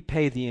and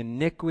repay the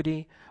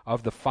iniquity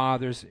of the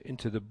fathers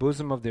into the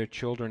bosom of their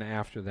children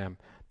after them.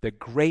 The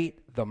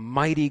great, the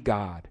mighty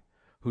God,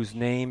 whose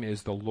name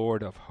is the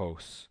Lord of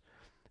hosts.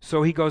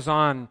 So he goes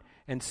on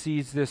and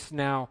sees this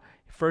now.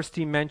 First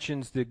he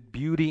mentions the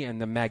beauty and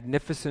the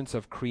magnificence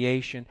of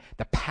creation,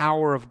 the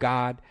power of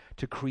God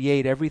to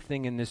create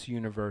everything in this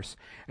universe.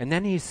 And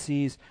then he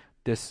sees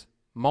this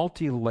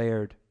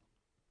multi-layered,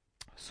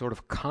 sort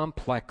of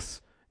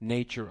complex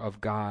nature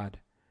of God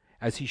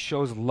as he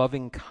shows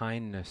loving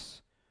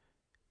kindness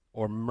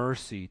or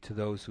mercy to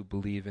those who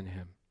believe in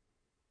him.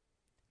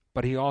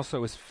 But he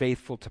also is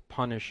faithful to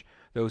punish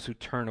those who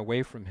turn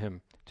away from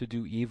him to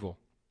do evil.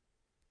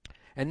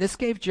 And this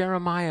gave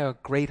Jeremiah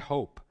great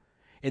hope.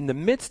 In the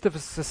midst of a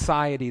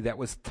society that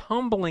was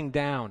tumbling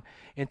down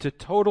into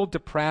total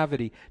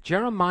depravity,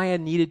 Jeremiah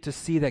needed to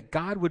see that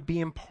God would be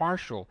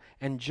impartial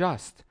and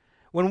just.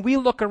 When we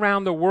look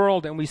around the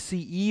world and we see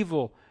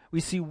evil, we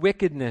see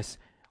wickedness,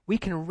 we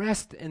can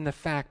rest in the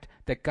fact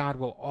that God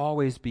will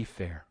always be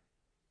fair,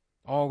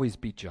 always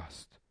be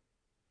just.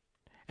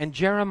 And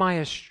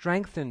Jeremiah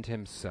strengthened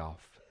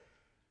himself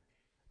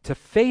to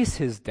face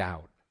his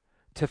doubt,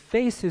 to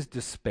face his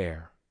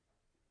despair.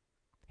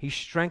 He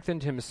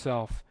strengthened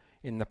himself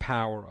in the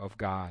power of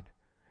God.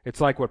 It's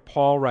like what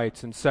Paul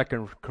writes in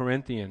 2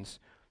 Corinthians.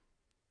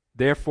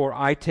 Therefore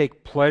I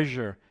take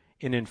pleasure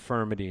in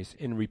infirmities,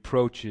 in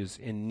reproaches,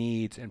 in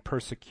needs, in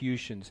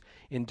persecutions,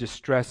 in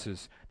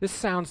distresses. This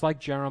sounds like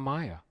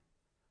Jeremiah.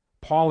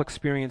 Paul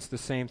experienced the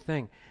same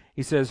thing.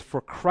 He says,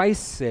 for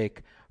Christ's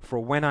sake, for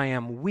when I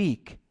am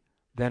weak,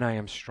 then I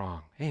am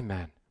strong.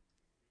 Amen.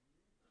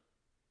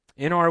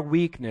 In our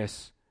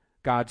weakness,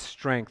 God's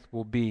strength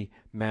will be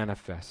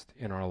manifest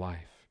in our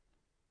life.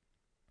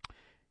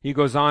 He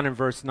goes on in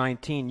verse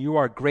 19, you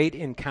are great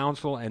in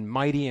counsel and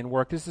mighty in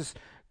work. This is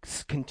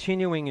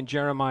continuing in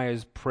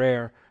Jeremiah's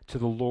prayer to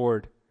the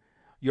Lord.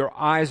 Your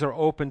eyes are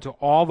open to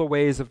all the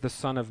ways of the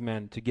Son of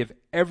Man, to give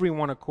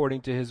everyone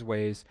according to his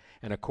ways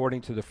and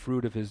according to the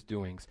fruit of his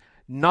doings.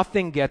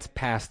 Nothing gets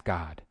past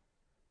God.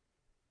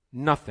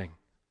 Nothing.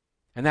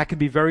 And that can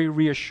be very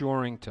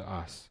reassuring to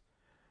us.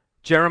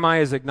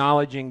 Jeremiah is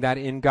acknowledging that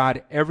in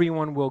God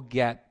everyone will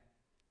get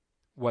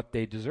what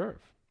they deserve.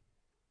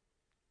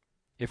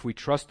 If we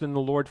trust in the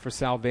Lord for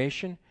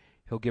salvation,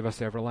 he'll give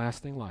us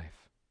everlasting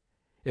life.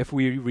 If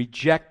we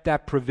reject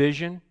that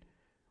provision,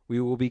 we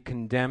will be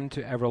condemned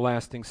to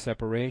everlasting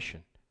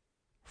separation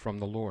from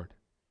the Lord.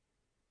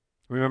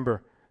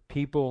 Remember,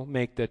 people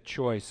make that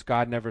choice.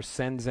 God never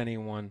sends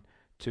anyone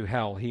to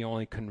hell. He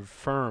only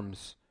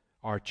confirms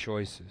our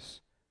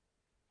choices.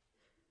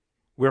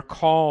 We're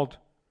called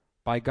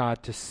by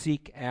God to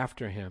seek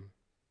after him,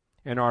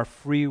 and our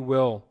free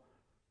will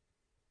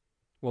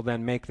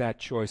then make that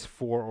choice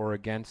for or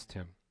against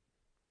him.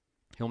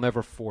 He'll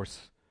never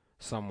force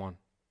someone.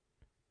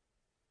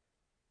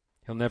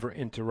 He'll never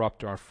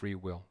interrupt our free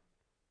will.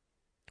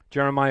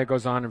 Jeremiah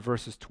goes on in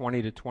verses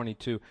 20 to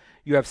 22.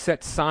 You have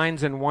set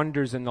signs and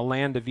wonders in the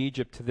land of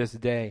Egypt to this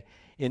day,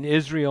 in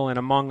Israel and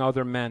among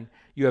other men.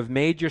 You have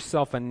made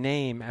yourself a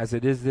name as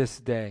it is this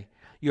day.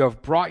 You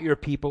have brought your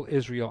people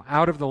Israel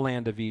out of the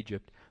land of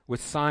Egypt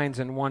with signs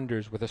and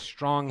wonders, with a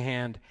strong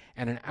hand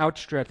and an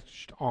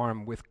outstretched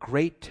arm, with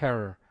great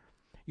terror.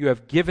 You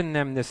have given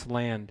them this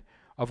land,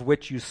 of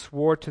which you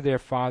swore to their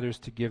fathers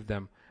to give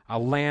them, a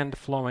land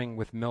flowing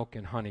with milk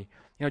and honey.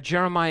 You know,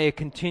 Jeremiah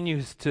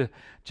continues to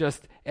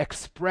just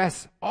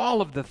express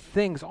all of the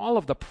things, all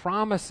of the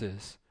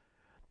promises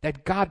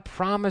that God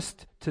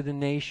promised to the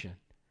nation,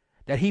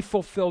 that he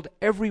fulfilled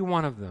every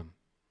one of them.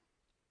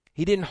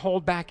 He didn't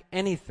hold back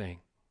anything.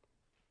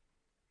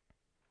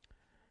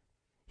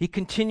 He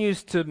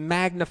continues to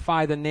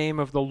magnify the name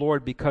of the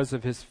Lord because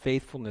of his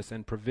faithfulness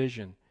and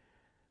provision.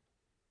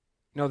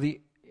 You know,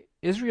 the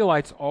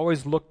Israelites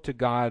always looked to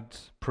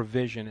God's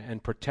provision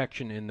and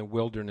protection in the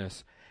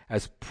wilderness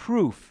as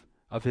proof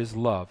of his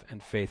love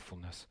and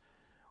faithfulness.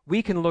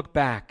 We can look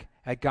back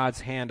at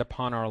God's hand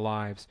upon our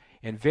lives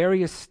in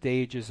various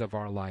stages of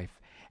our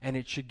life, and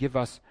it should give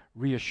us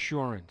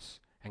reassurance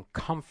and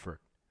comfort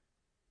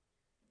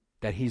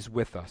that he's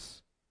with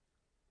us.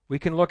 We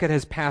can look at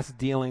his past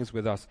dealings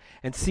with us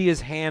and see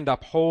his hand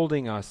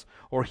upholding us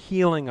or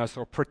healing us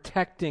or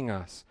protecting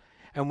us.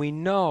 And we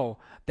know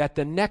that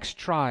the next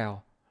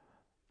trial,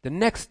 the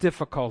next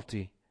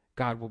difficulty,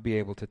 God will be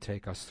able to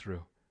take us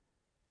through.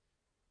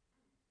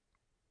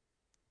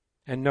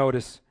 And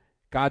notice,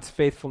 God's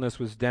faithfulness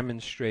was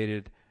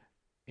demonstrated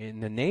in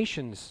the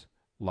nation's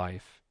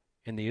life,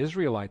 in the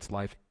Israelites'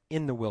 life,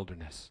 in the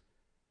wilderness.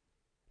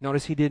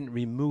 Notice he didn't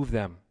remove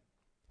them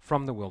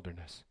from the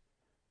wilderness,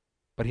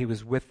 but he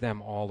was with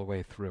them all the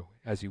way through,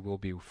 as he will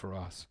be for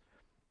us.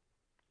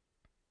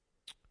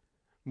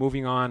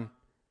 Moving on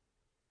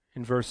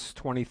in verse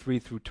 23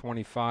 through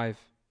 25.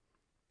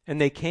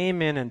 And they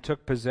came in and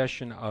took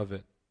possession of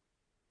it.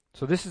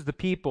 So this is the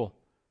people.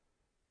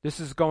 This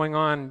is going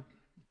on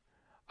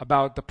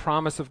about the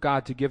promise of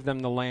God to give them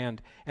the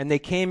land. And they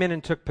came in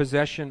and took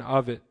possession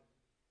of it.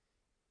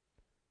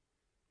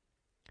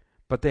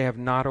 But they have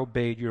not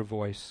obeyed your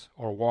voice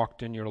or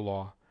walked in your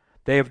law.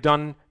 They have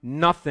done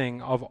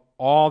nothing of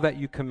all that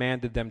you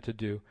commanded them to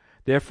do.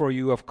 Therefore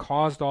you have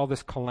caused all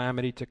this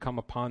calamity to come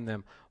upon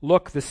them.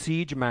 Look, the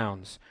siege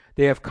mounds.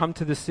 They have come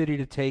to the city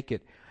to take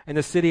it. And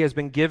the city has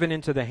been given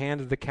into the hand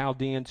of the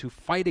Chaldeans who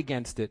fight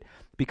against it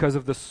because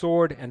of the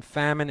sword and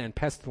famine and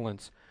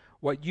pestilence.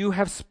 What you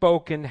have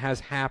spoken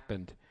has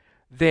happened.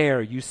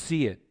 There you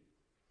see it.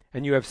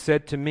 And you have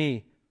said to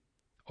me,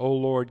 O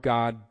Lord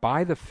God,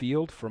 buy the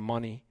field for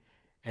money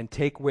and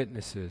take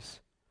witnesses.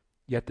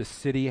 Yet the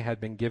city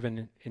had been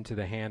given into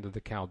the hand of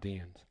the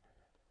Chaldeans.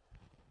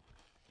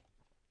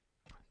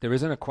 There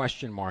isn't a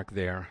question mark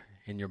there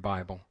in your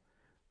Bible,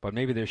 but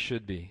maybe there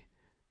should be.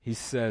 He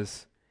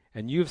says,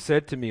 and you have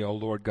said to me, O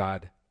Lord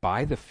God,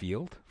 buy the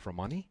field for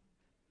money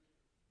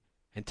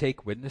and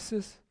take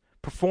witnesses?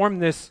 Perform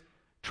this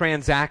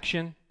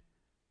transaction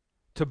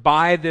to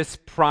buy this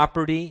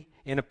property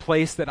in a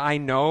place that I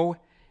know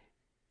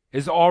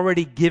is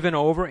already given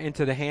over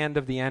into the hand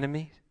of the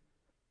enemy?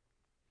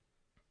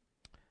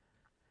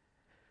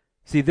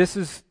 See,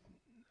 this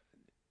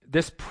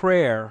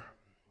prayer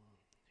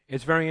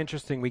is very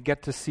interesting. We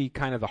get to see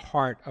kind of the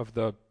heart of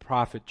the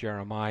prophet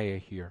Jeremiah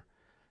here.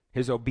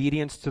 His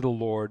obedience to the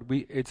Lord,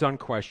 it's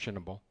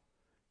unquestionable.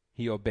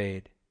 He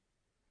obeyed.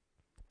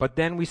 But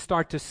then we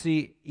start to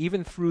see,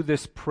 even through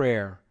this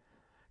prayer,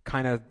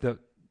 kind of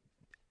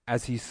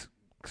as he's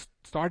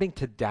starting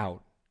to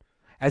doubt,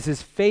 as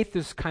his faith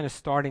is kind of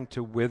starting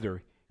to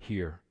wither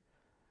here.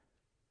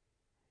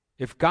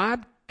 If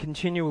God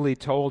continually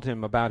told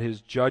him about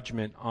his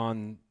judgment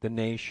on the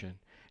nation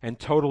and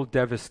total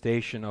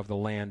devastation of the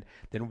land,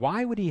 then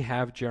why would he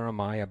have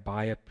Jeremiah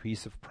buy a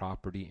piece of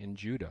property in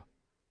Judah?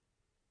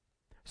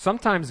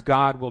 Sometimes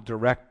God will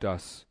direct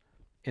us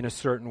in a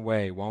certain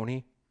way, won't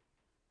he?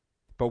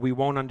 But we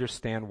won't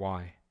understand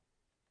why.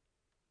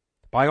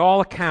 By all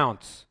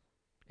accounts,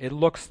 it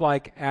looks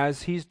like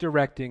as he's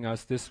directing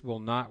us, this will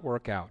not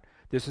work out.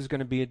 This is going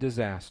to be a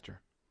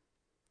disaster.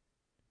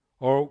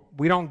 Or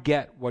we don't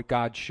get what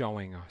God's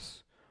showing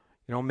us.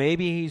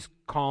 Maybe he's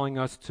calling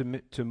us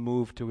to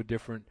move to a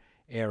different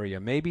area.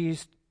 Maybe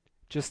he's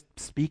just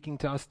speaking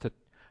to us to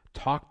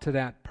talk to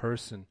that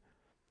person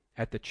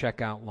at the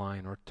checkout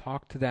line, or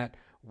talk to that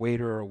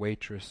waiter or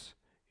waitress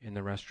in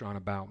the restaurant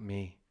about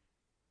me.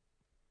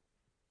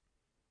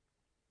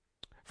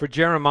 For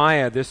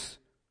Jeremiah, this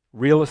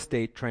real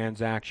estate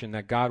transaction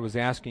that God was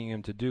asking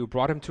him to do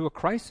brought him to a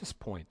crisis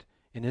point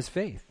in his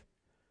faith.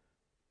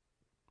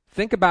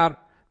 Think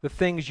about the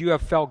things you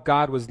have felt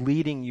God was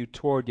leading you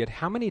toward, yet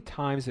how many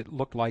times it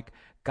looked like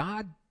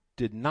God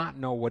did not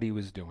know what he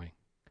was doing.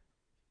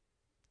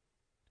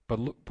 But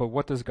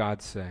what does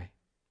God say?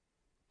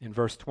 In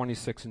verse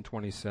 26 and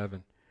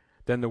 27,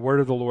 then the word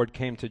of the Lord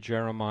came to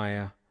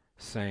Jeremiah,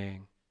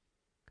 saying,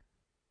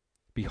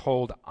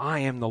 Behold, I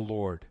am the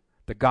Lord,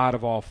 the God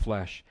of all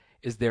flesh.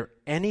 Is there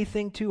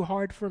anything too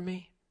hard for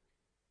me?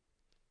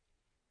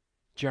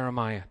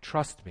 Jeremiah,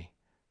 trust me.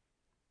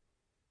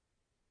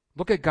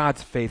 Look at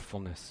God's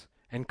faithfulness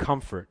and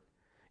comfort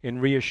in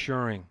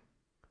reassuring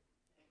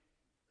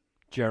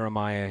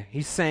Jeremiah.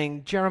 He's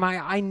saying,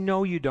 Jeremiah, I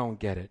know you don't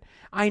get it.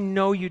 I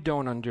know you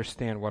don't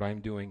understand what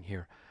I'm doing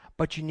here,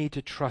 but you need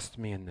to trust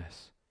me in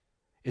this.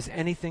 Is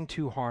anything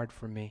too hard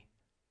for me?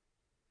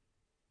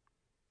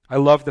 I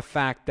love the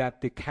fact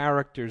that the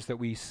characters that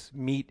we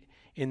meet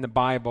in the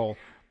Bible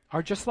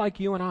are just like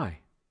you and I.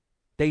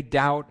 They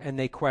doubt and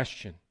they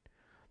question.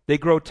 They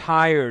grow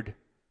tired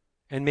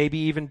and maybe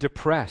even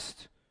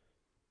depressed.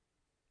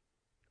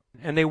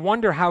 And they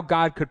wonder how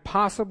God could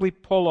possibly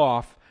pull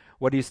off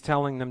what he's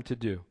telling them to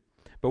do.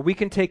 But we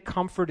can take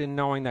comfort in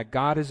knowing that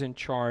God is in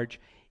charge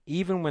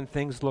even when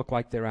things look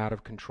like they're out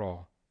of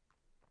control.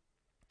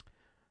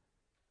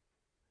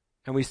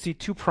 And we see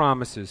two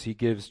promises he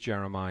gives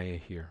Jeremiah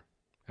here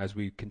as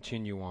we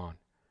continue on.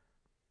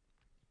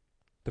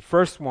 The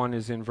first one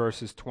is in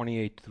verses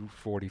 28 through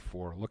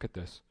 44. Look at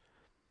this.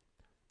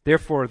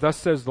 Therefore, thus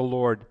says the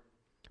Lord,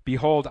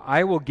 Behold,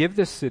 I will give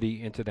this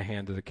city into the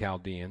hand of the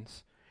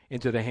Chaldeans,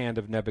 into the hand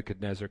of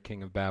Nebuchadnezzar,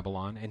 king of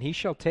Babylon, and he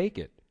shall take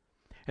it.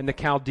 And the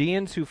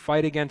Chaldeans who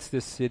fight against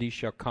this city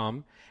shall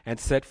come and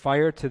set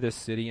fire to this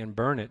city and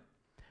burn it,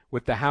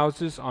 with the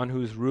houses on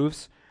whose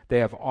roofs they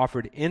have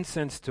offered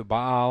incense to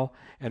Baal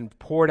and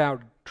poured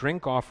out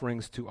drink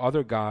offerings to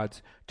other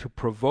gods to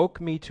provoke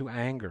me to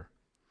anger.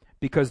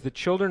 Because the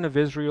children of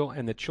Israel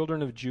and the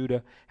children of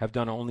Judah have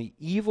done only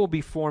evil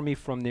before me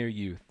from their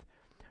youth.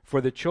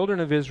 For the children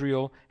of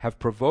Israel have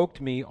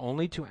provoked me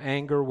only to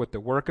anger with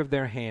the work of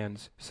their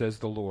hands, says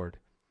the Lord.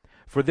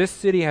 For this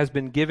city has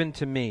been given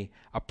to me,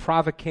 a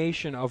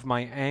provocation of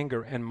my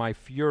anger and my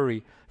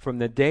fury from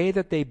the day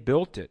that they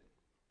built it,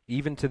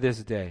 even to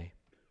this day.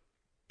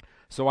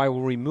 So I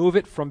will remove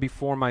it from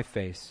before my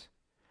face,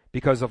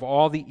 because of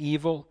all the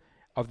evil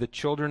of the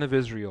children of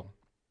Israel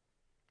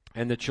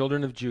and the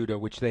children of Judah,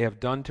 which they have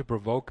done to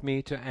provoke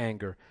me to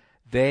anger.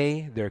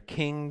 They, their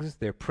kings,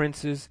 their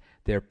princes,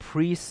 their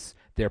priests,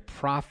 their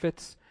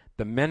prophets,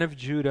 the men of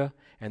Judah,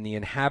 and the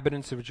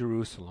inhabitants of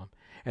Jerusalem.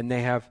 And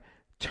they have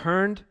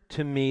turned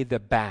to me the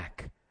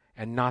back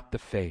and not the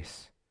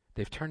face.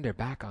 They've turned their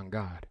back on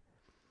God.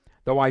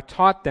 Though I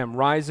taught them,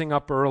 rising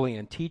up early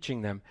and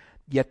teaching them,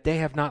 yet they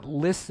have not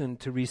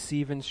listened to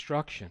receive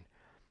instruction.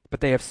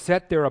 But they have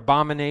set their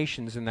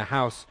abominations in the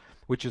house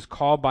which is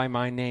called by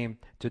my name,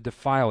 to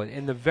defile it.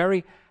 In the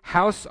very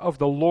house of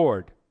the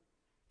Lord,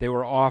 they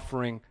were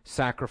offering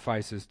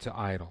sacrifices to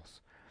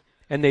idols.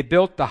 And they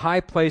built the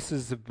high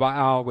places of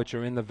Baal, which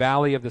are in the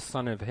valley of the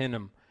son of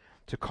Hinnom,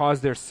 to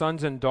cause their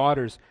sons and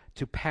daughters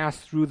to pass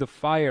through the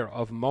fire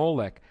of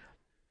Molech,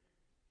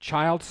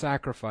 child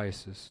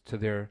sacrifices to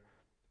their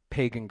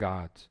pagan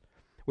gods,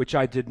 which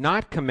I did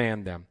not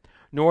command them,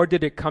 nor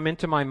did it come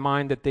into my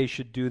mind that they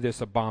should do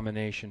this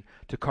abomination,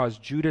 to cause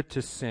Judah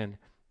to sin.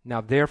 Now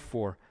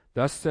therefore,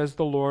 thus says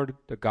the Lord,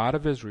 the God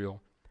of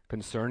Israel,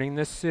 concerning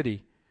this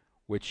city,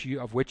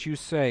 of which you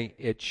say,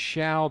 it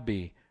shall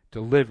be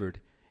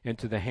delivered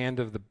into the hand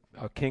of the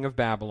king of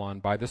Babylon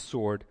by the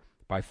sword,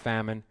 by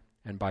famine,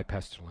 and by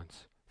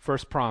pestilence.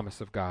 First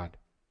promise of God.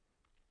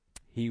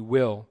 He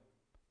will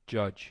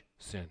judge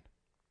sin.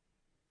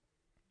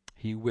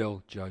 He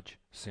will judge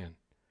sin.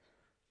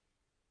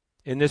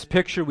 In this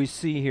picture we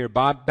see here,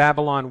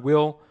 Babylon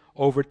will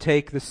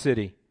overtake the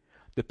city.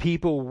 The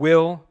people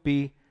will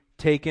be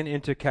taken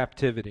into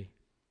captivity.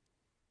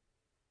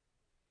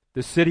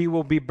 The city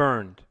will be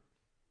burned.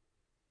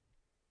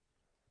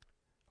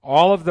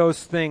 All of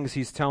those things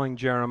he's telling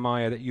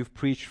Jeremiah that you've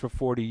preached for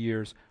 40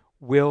 years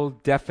will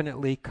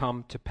definitely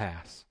come to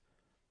pass.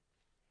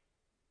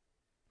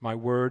 My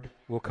word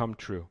will come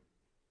true.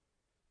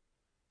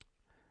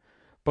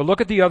 But look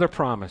at the other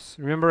promise.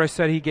 Remember I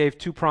said he gave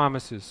two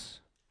promises.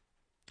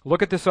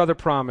 Look at this other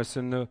promise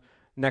in the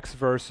next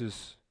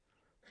verses,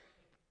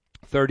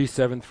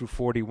 37 through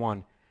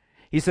 41.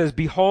 He says,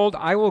 "Behold,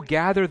 I will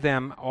gather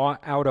them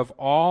out of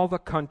all the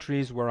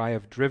countries where I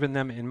have driven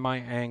them in my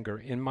anger,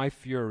 in my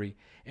fury,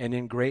 and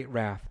in great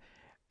wrath,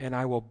 and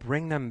I will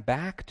bring them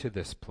back to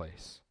this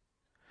place,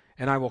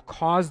 and I will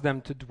cause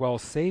them to dwell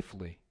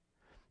safely.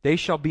 They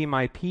shall be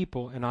my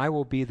people, and I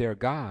will be their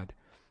God.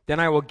 Then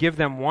I will give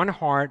them one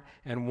heart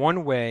and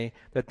one way,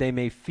 that they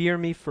may fear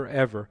me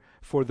forever,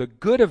 for the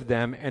good of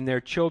them and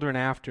their children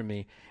after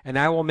me. And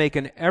I will make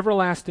an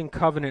everlasting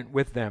covenant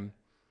with them,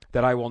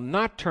 that I will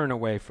not turn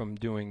away from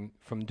doing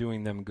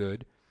them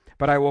good,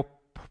 but I will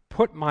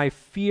put my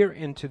fear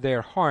into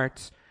their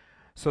hearts,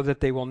 so that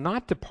they will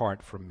not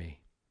depart from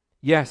me.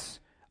 Yes,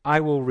 I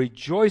will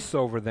rejoice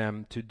over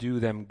them to do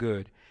them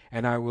good,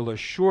 and I will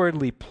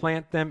assuredly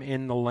plant them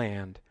in the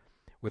land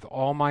with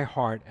all my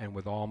heart and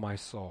with all my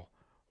soul."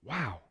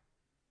 Wow.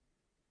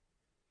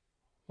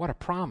 What a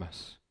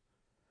promise.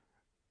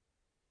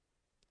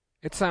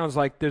 It sounds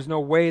like there's no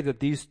way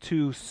that these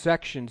two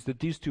sections, that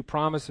these two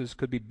promises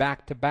could be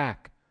back to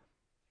back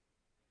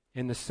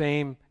in the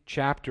same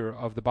chapter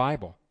of the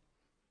Bible.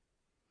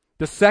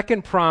 The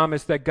second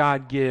promise that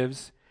God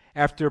gives,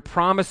 after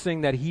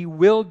promising that he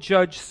will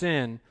judge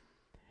sin,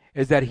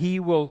 is that he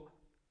will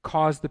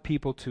cause the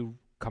people to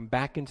come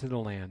back into the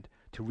land,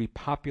 to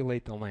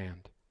repopulate the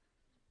land.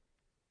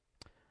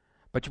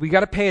 But we got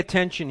to pay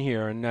attention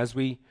here, and as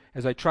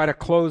I try to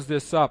close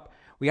this up,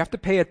 we have to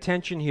pay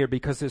attention here,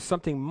 because there's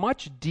something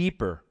much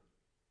deeper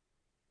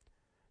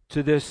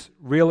to this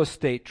real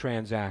estate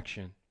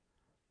transaction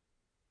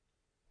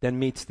than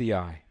meets the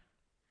eye.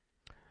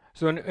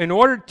 So in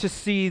order to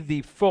see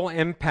the full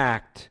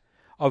impact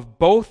of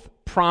both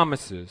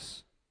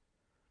promises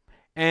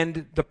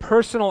and the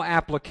personal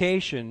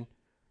application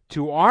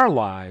to our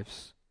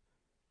lives,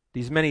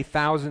 these many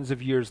thousands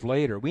of years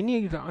later, we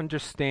need to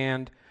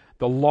understand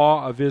the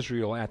law of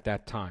Israel at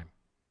that time.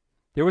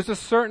 There was a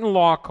certain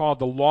law called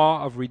the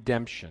law of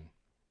redemption.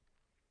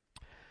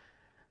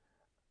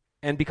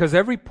 And because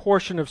every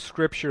portion of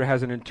Scripture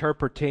has an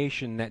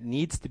interpretation that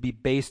needs to be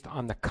based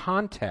on the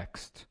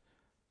context,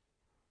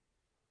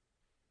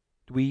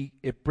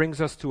 it brings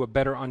us to a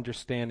better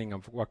understanding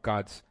of what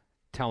God's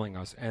telling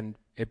us, and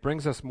it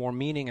brings us more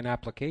meaning and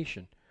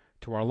application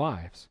to our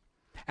lives.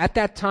 At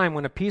that time,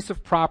 when a piece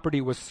of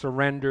property was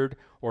surrendered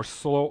or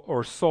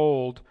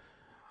sold,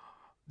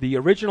 the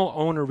original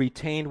owner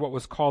retained what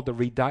was called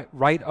the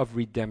right of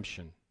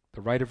redemption.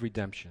 The right of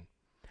redemption.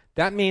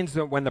 That means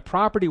that when the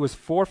property was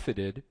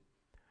forfeited,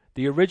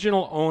 the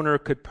original owner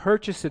could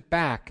purchase it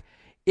back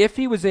if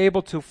he was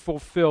able to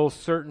fulfill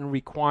certain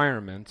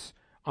requirements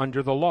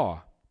under the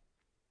law.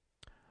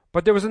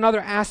 But there was another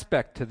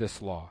aspect to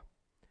this law.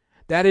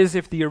 That is,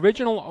 if the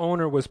original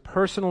owner was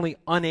personally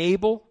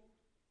unable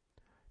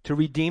to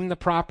redeem the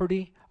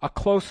property, a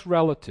close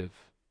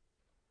relative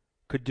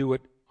could do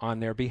it on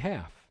their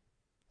behalf.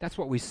 That's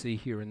what we see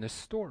here in this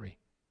story.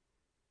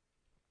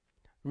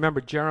 Remember,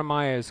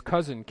 Jeremiah's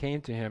cousin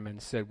came to him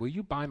and said, "Will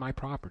you buy my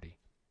property?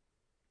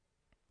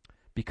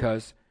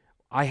 Because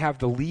I have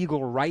the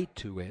legal right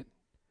to it,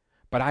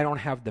 but I don't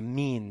have the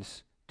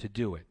means to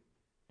do it."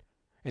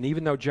 And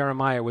even though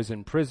Jeremiah was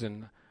in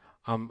prison,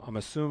 I'm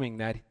assuming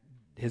that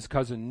his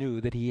cousin knew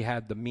that he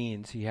had the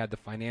means, he had the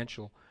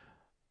financial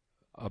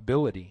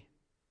ability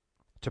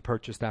to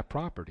purchase that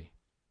property.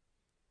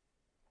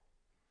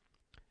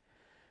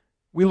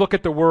 We look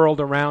at the world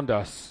around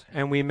us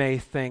and we may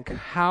think,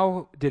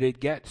 how did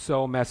it get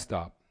so messed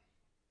up?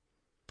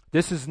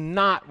 This is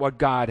not what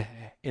God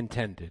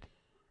intended.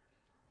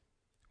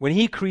 When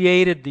he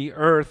created the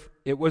earth,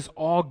 it was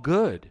all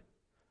good.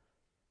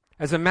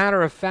 As a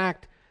matter of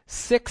fact,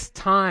 6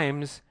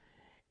 times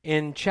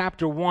in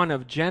chapter 1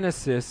 of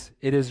Genesis,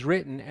 it is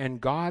written, "And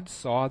God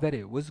saw that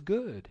it was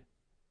good."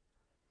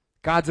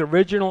 God's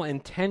original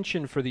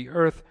intention for the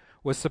earth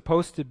was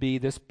supposed to be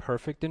this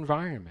perfect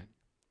environment.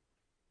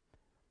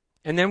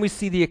 And then we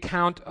see the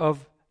account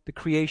of the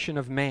creation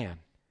of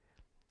man,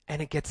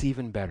 and it gets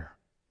even better.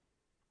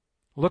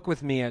 Look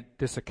with me at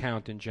this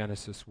account in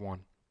Genesis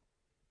 1.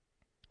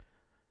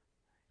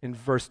 In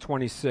verse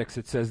 26,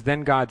 it says,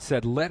 "Then God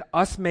said, 'Let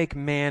us make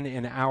man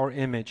in our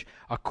image,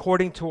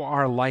 according to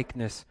our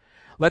likeness.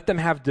 Let them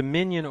have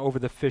dominion over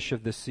the fish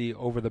of the sea,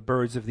 over the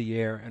birds of the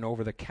air, and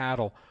over the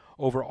cattle,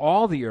 over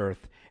all the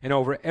earth, and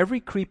over every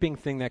creeping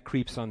thing that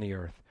creeps on the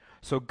earth.'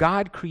 So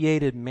God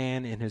created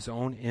man in his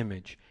own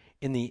image.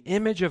 In the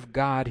image of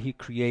God he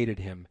created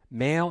him.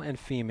 Male and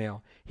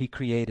female he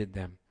created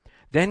them.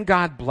 Then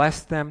God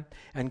blessed them,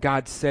 and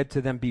God said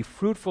to them, "Be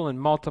fruitful and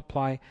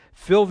multiply,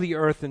 fill the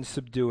earth and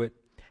subdue it.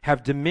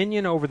 Have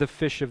dominion over the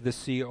fish of the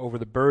sea, over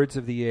the birds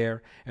of the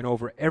air, and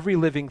over every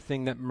living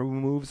thing that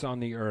moves on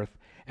the earth."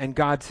 And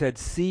God said,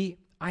 "See,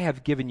 I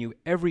have given you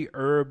every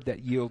herb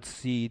that yields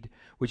seed,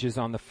 which is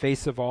on the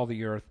face of all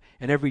the earth,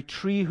 and every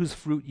tree whose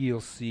fruit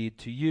yields seed.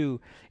 To you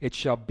it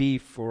shall be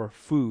for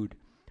food.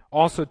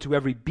 Also to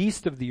every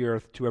beast of the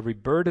earth, to every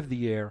bird of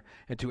the air,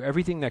 and to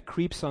everything that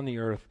creeps on the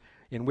earth,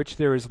 in which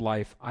there is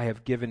life, I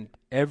have given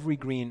every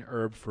green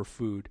herb for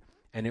food."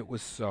 And it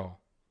was so.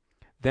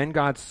 Then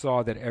God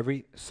saw that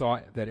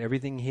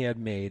everything he had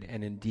made,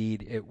 and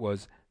indeed it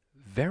was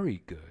very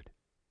good.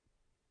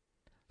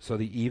 So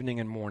the evening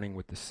and morning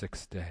with the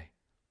sixth day.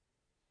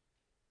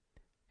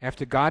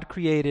 After God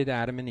created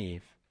Adam and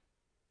Eve,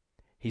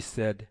 he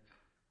said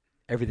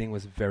everything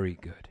was very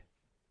good.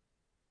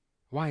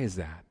 Why is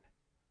that?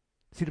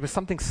 See, there was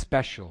something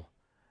special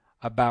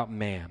about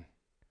man.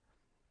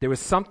 There was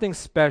something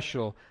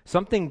special,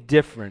 something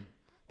different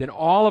than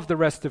all of the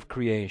rest of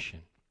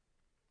creation.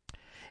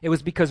 It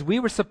was because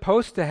we were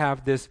supposed to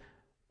have this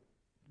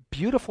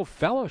beautiful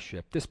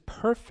fellowship, this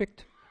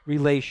perfect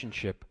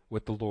relationship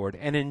with the Lord,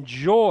 and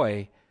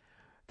enjoy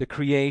the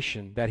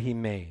creation that he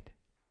made.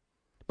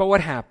 But what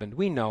happened?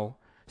 We know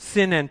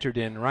sin entered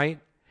in, right?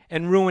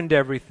 And ruined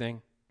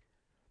everything.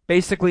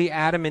 Basically,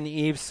 Adam and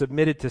Eve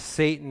submitted to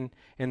Satan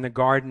in the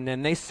garden,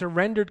 and they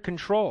surrendered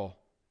control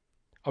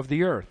of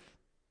the earth.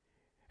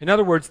 In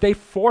other words, they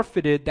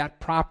forfeited that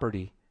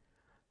property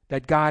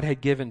that God had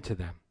given to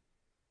them.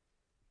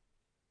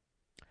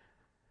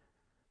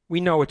 We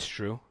know it's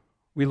true.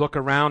 We look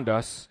around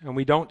us and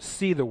we don't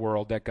see the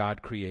world that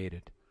God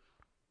created.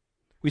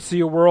 We see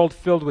a world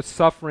filled with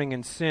suffering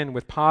and sin,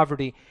 with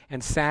poverty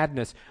and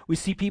sadness. We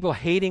see people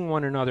hating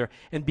one another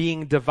and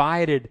being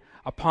divided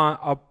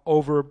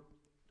over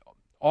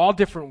all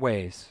different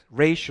ways,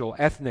 racial,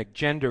 ethnic,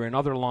 gender, and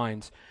other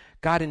lines.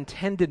 God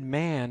intended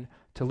man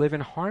to live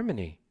in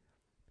harmony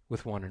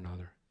with one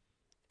another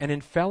and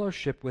in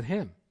fellowship with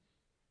him.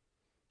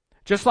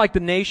 Just like the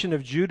nation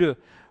of Judah,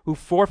 who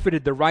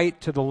forfeited the right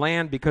to the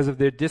land because of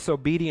their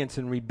disobedience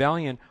and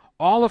rebellion,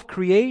 all of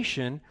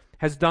creation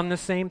has done the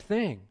same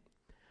thing.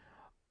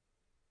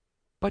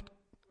 But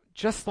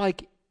just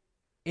like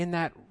in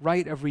that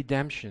right of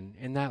redemption,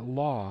 in that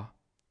law,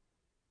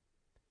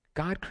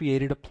 God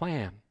created a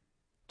plan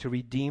to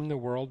redeem the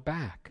world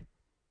back.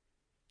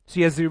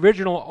 See, as the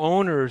original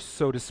owners,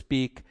 so to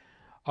speak,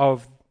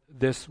 of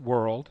this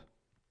world,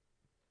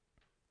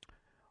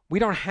 we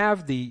don't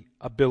have the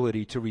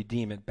ability to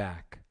redeem it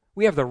back.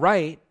 We have the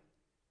right,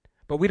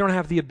 but we don't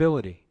have the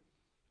ability.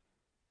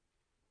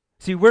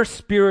 See, we're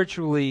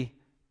spiritually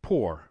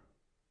poor.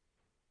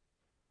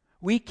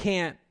 We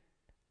can't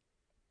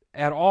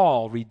at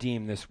all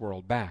redeem this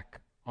world back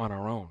on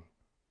our own.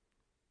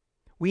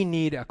 We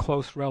need a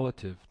close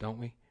relative, don't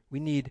we? We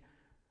need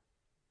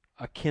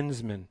a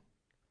kinsman.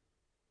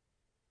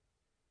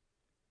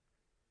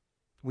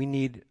 We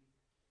need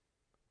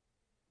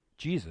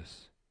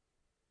Jesus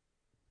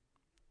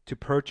to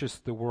purchase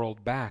the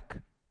world back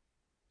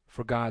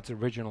for God's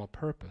original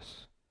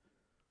purpose.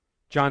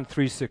 John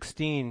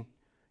 3:16,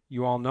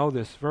 you all know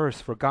this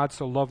verse, "For God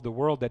so loved the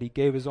world that he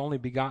gave his only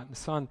begotten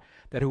Son,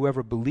 that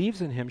whoever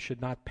believes in him should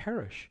not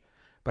perish,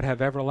 but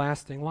have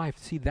everlasting life."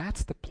 See,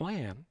 that's the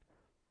plan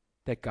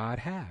that God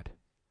had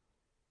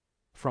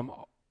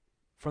from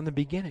the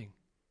beginning.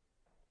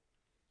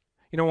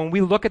 You know, when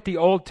we look at the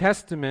Old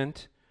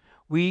Testament,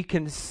 we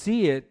can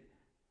see it,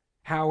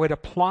 how it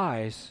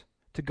applies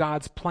to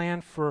God's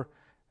plan for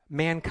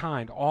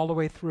mankind all the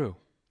way through.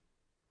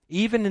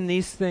 Even in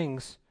these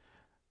things,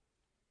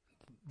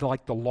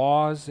 like the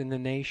laws in the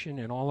nation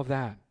and all of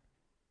that,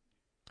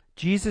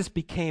 Jesus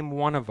became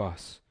one of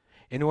us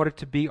in order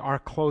to be our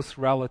close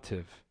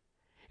relative,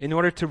 in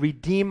order to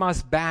redeem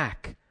us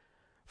back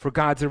for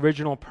God's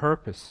original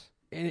purpose.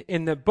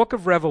 In the book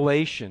of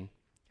Revelation,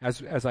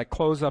 as I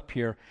close up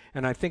here,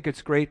 and I think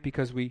it's great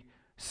because we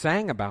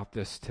sang about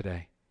this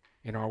today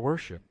in our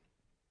worship.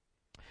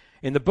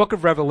 In the book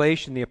of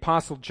Revelation, the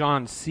Apostle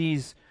John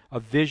sees a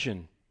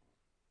vision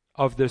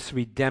of this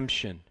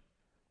redemption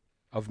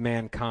of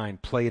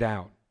mankind played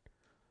out.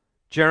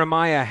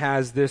 Jeremiah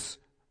has this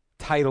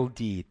title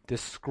deed,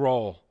 this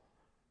scroll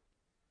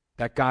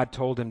that God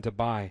told him to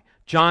buy.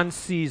 John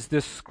sees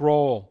this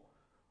scroll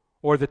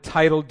or the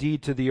title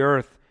deed to the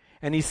earth,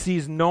 and he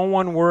sees no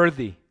one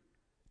worthy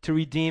to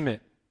redeem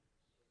it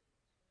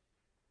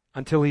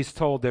until he's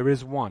told there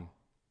is one.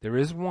 There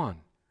is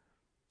one.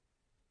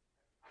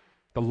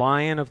 The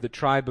Lion of the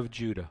tribe of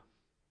Judah.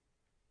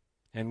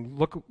 And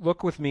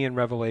look with me in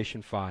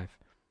Revelation 5.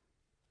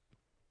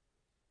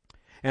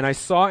 "And I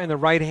saw in the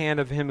right hand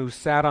of him who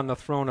sat on the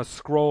throne a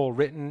scroll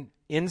written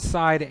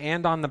inside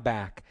and on the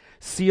back,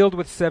 sealed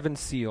with 7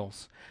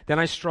 seals. Then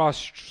I saw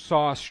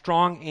a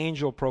strong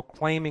angel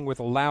proclaiming with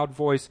a loud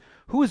voice,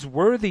 "Who is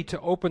worthy to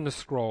open the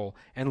scroll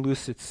and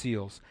loose its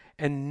seals?"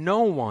 And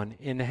no one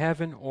in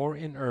heaven or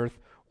in earth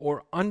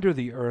or under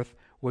the earth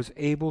was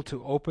able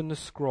to open the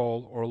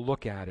scroll or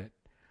look at it.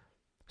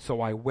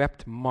 So I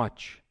wept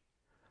much,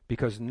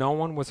 because no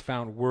one was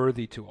found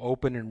worthy to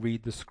open and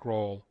read the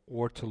scroll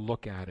or to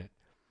look at it.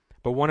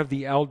 But one of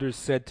the elders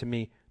said to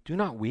me, "Do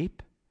not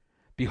weep.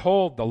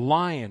 Behold, the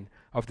Lion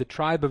of the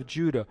tribe of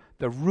Judah,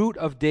 the Root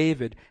of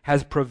David,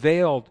 has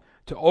prevailed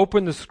to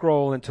open the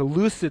scroll and to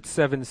loose its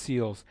 7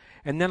 seals."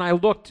 And then I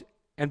looked,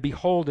 and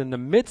behold, in the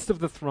midst of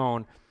the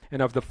throne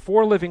and of the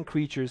 4 living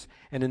creatures,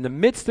 and in the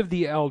midst of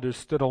the elders,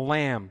 stood a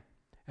lamb,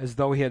 as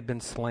though he had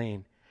been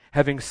slain,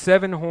 having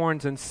 7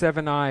 horns and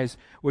 7 eyes,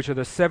 which are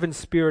the 7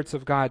 spirits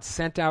of God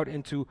sent out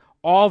into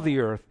all the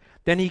earth.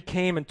 Then he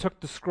came and took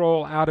the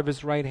scroll out of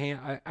the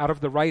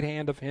right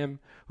hand of him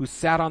who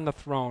sat on the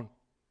throne.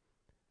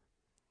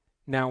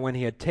 Now when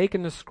he had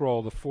taken the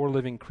scroll, the 4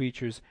 living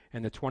creatures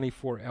and the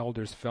 24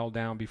 elders fell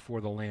down before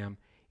the Lamb,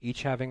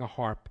 each having a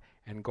harp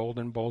and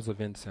golden bowls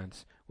of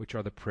incense, which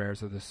are the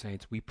prayers of the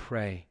saints. We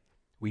pray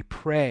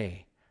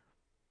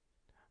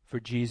for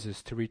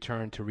Jesus to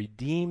return to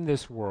redeem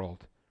this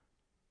world.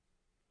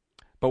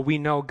 But we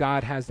know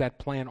God has that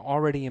plan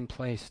already in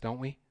place, don't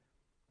we?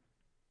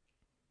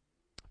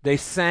 They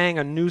sang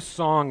a new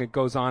song, it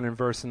goes on in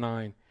verse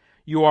 9.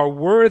 "You are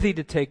worthy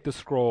to take the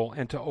scroll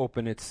and to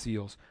open its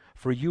seals,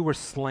 for you were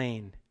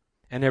slain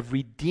and have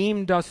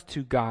redeemed us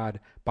to God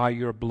by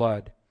your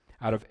blood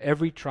out of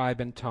every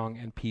tribe and tongue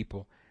and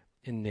people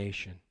and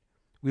nation."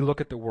 We look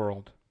at the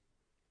world.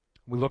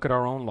 We look at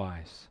our own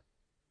lives.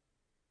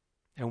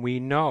 And we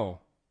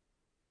know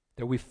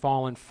that we've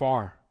fallen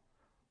far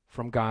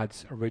from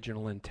God's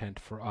original intent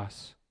for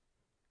us,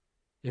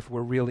 if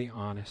we're really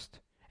honest.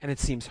 And it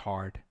seems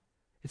hard.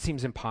 It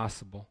seems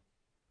impossible.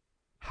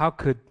 How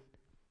could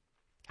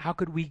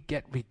we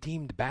get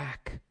redeemed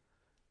back?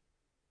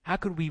 How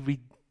could we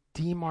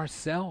redeem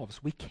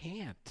ourselves? We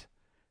can't.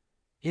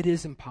 It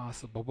is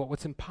impossible. But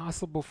what's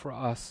impossible for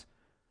us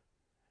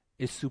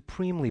is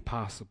supremely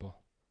possible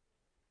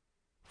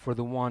for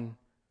the one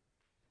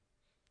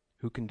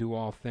who can do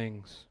all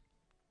things.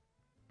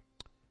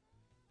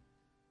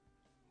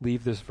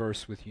 Leave this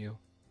verse with you.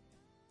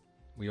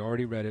 We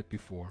already read it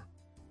before.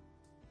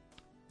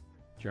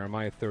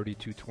 Jeremiah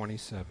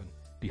 32:27.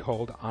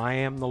 "Behold, I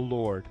am the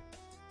Lord,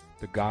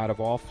 the God of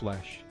all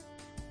flesh.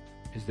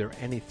 Is there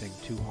anything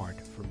too hard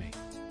for me?"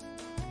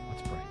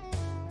 Let's pray.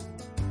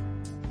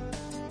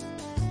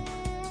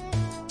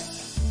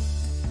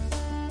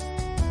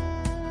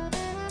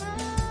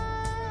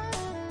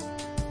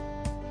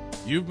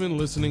 You've been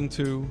listening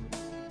to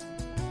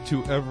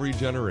Every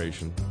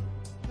Generation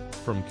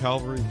from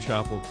Calvary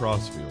Chapel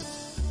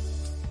Crossfields.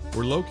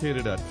 We're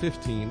located at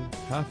 15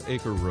 Half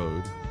Acre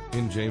Road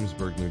in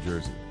Jamesburg, New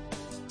Jersey.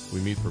 We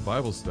meet for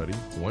Bible study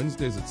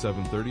Wednesdays at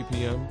 7:30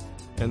 p.m.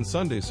 and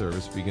Sunday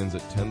service begins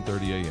at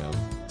 10:30 a.m.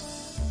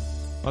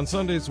 On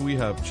Sundays, we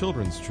have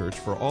children's church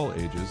for all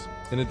ages,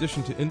 in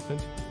addition to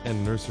infant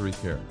and nursery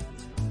care.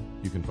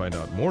 You can find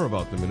out more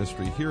about the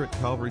ministry here at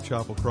Calvary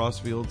Chapel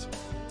Crossfields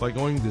by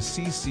going to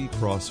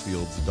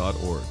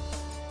cccrossfields.org.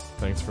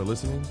 Thanks for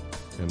listening,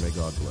 and may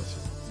God bless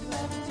you.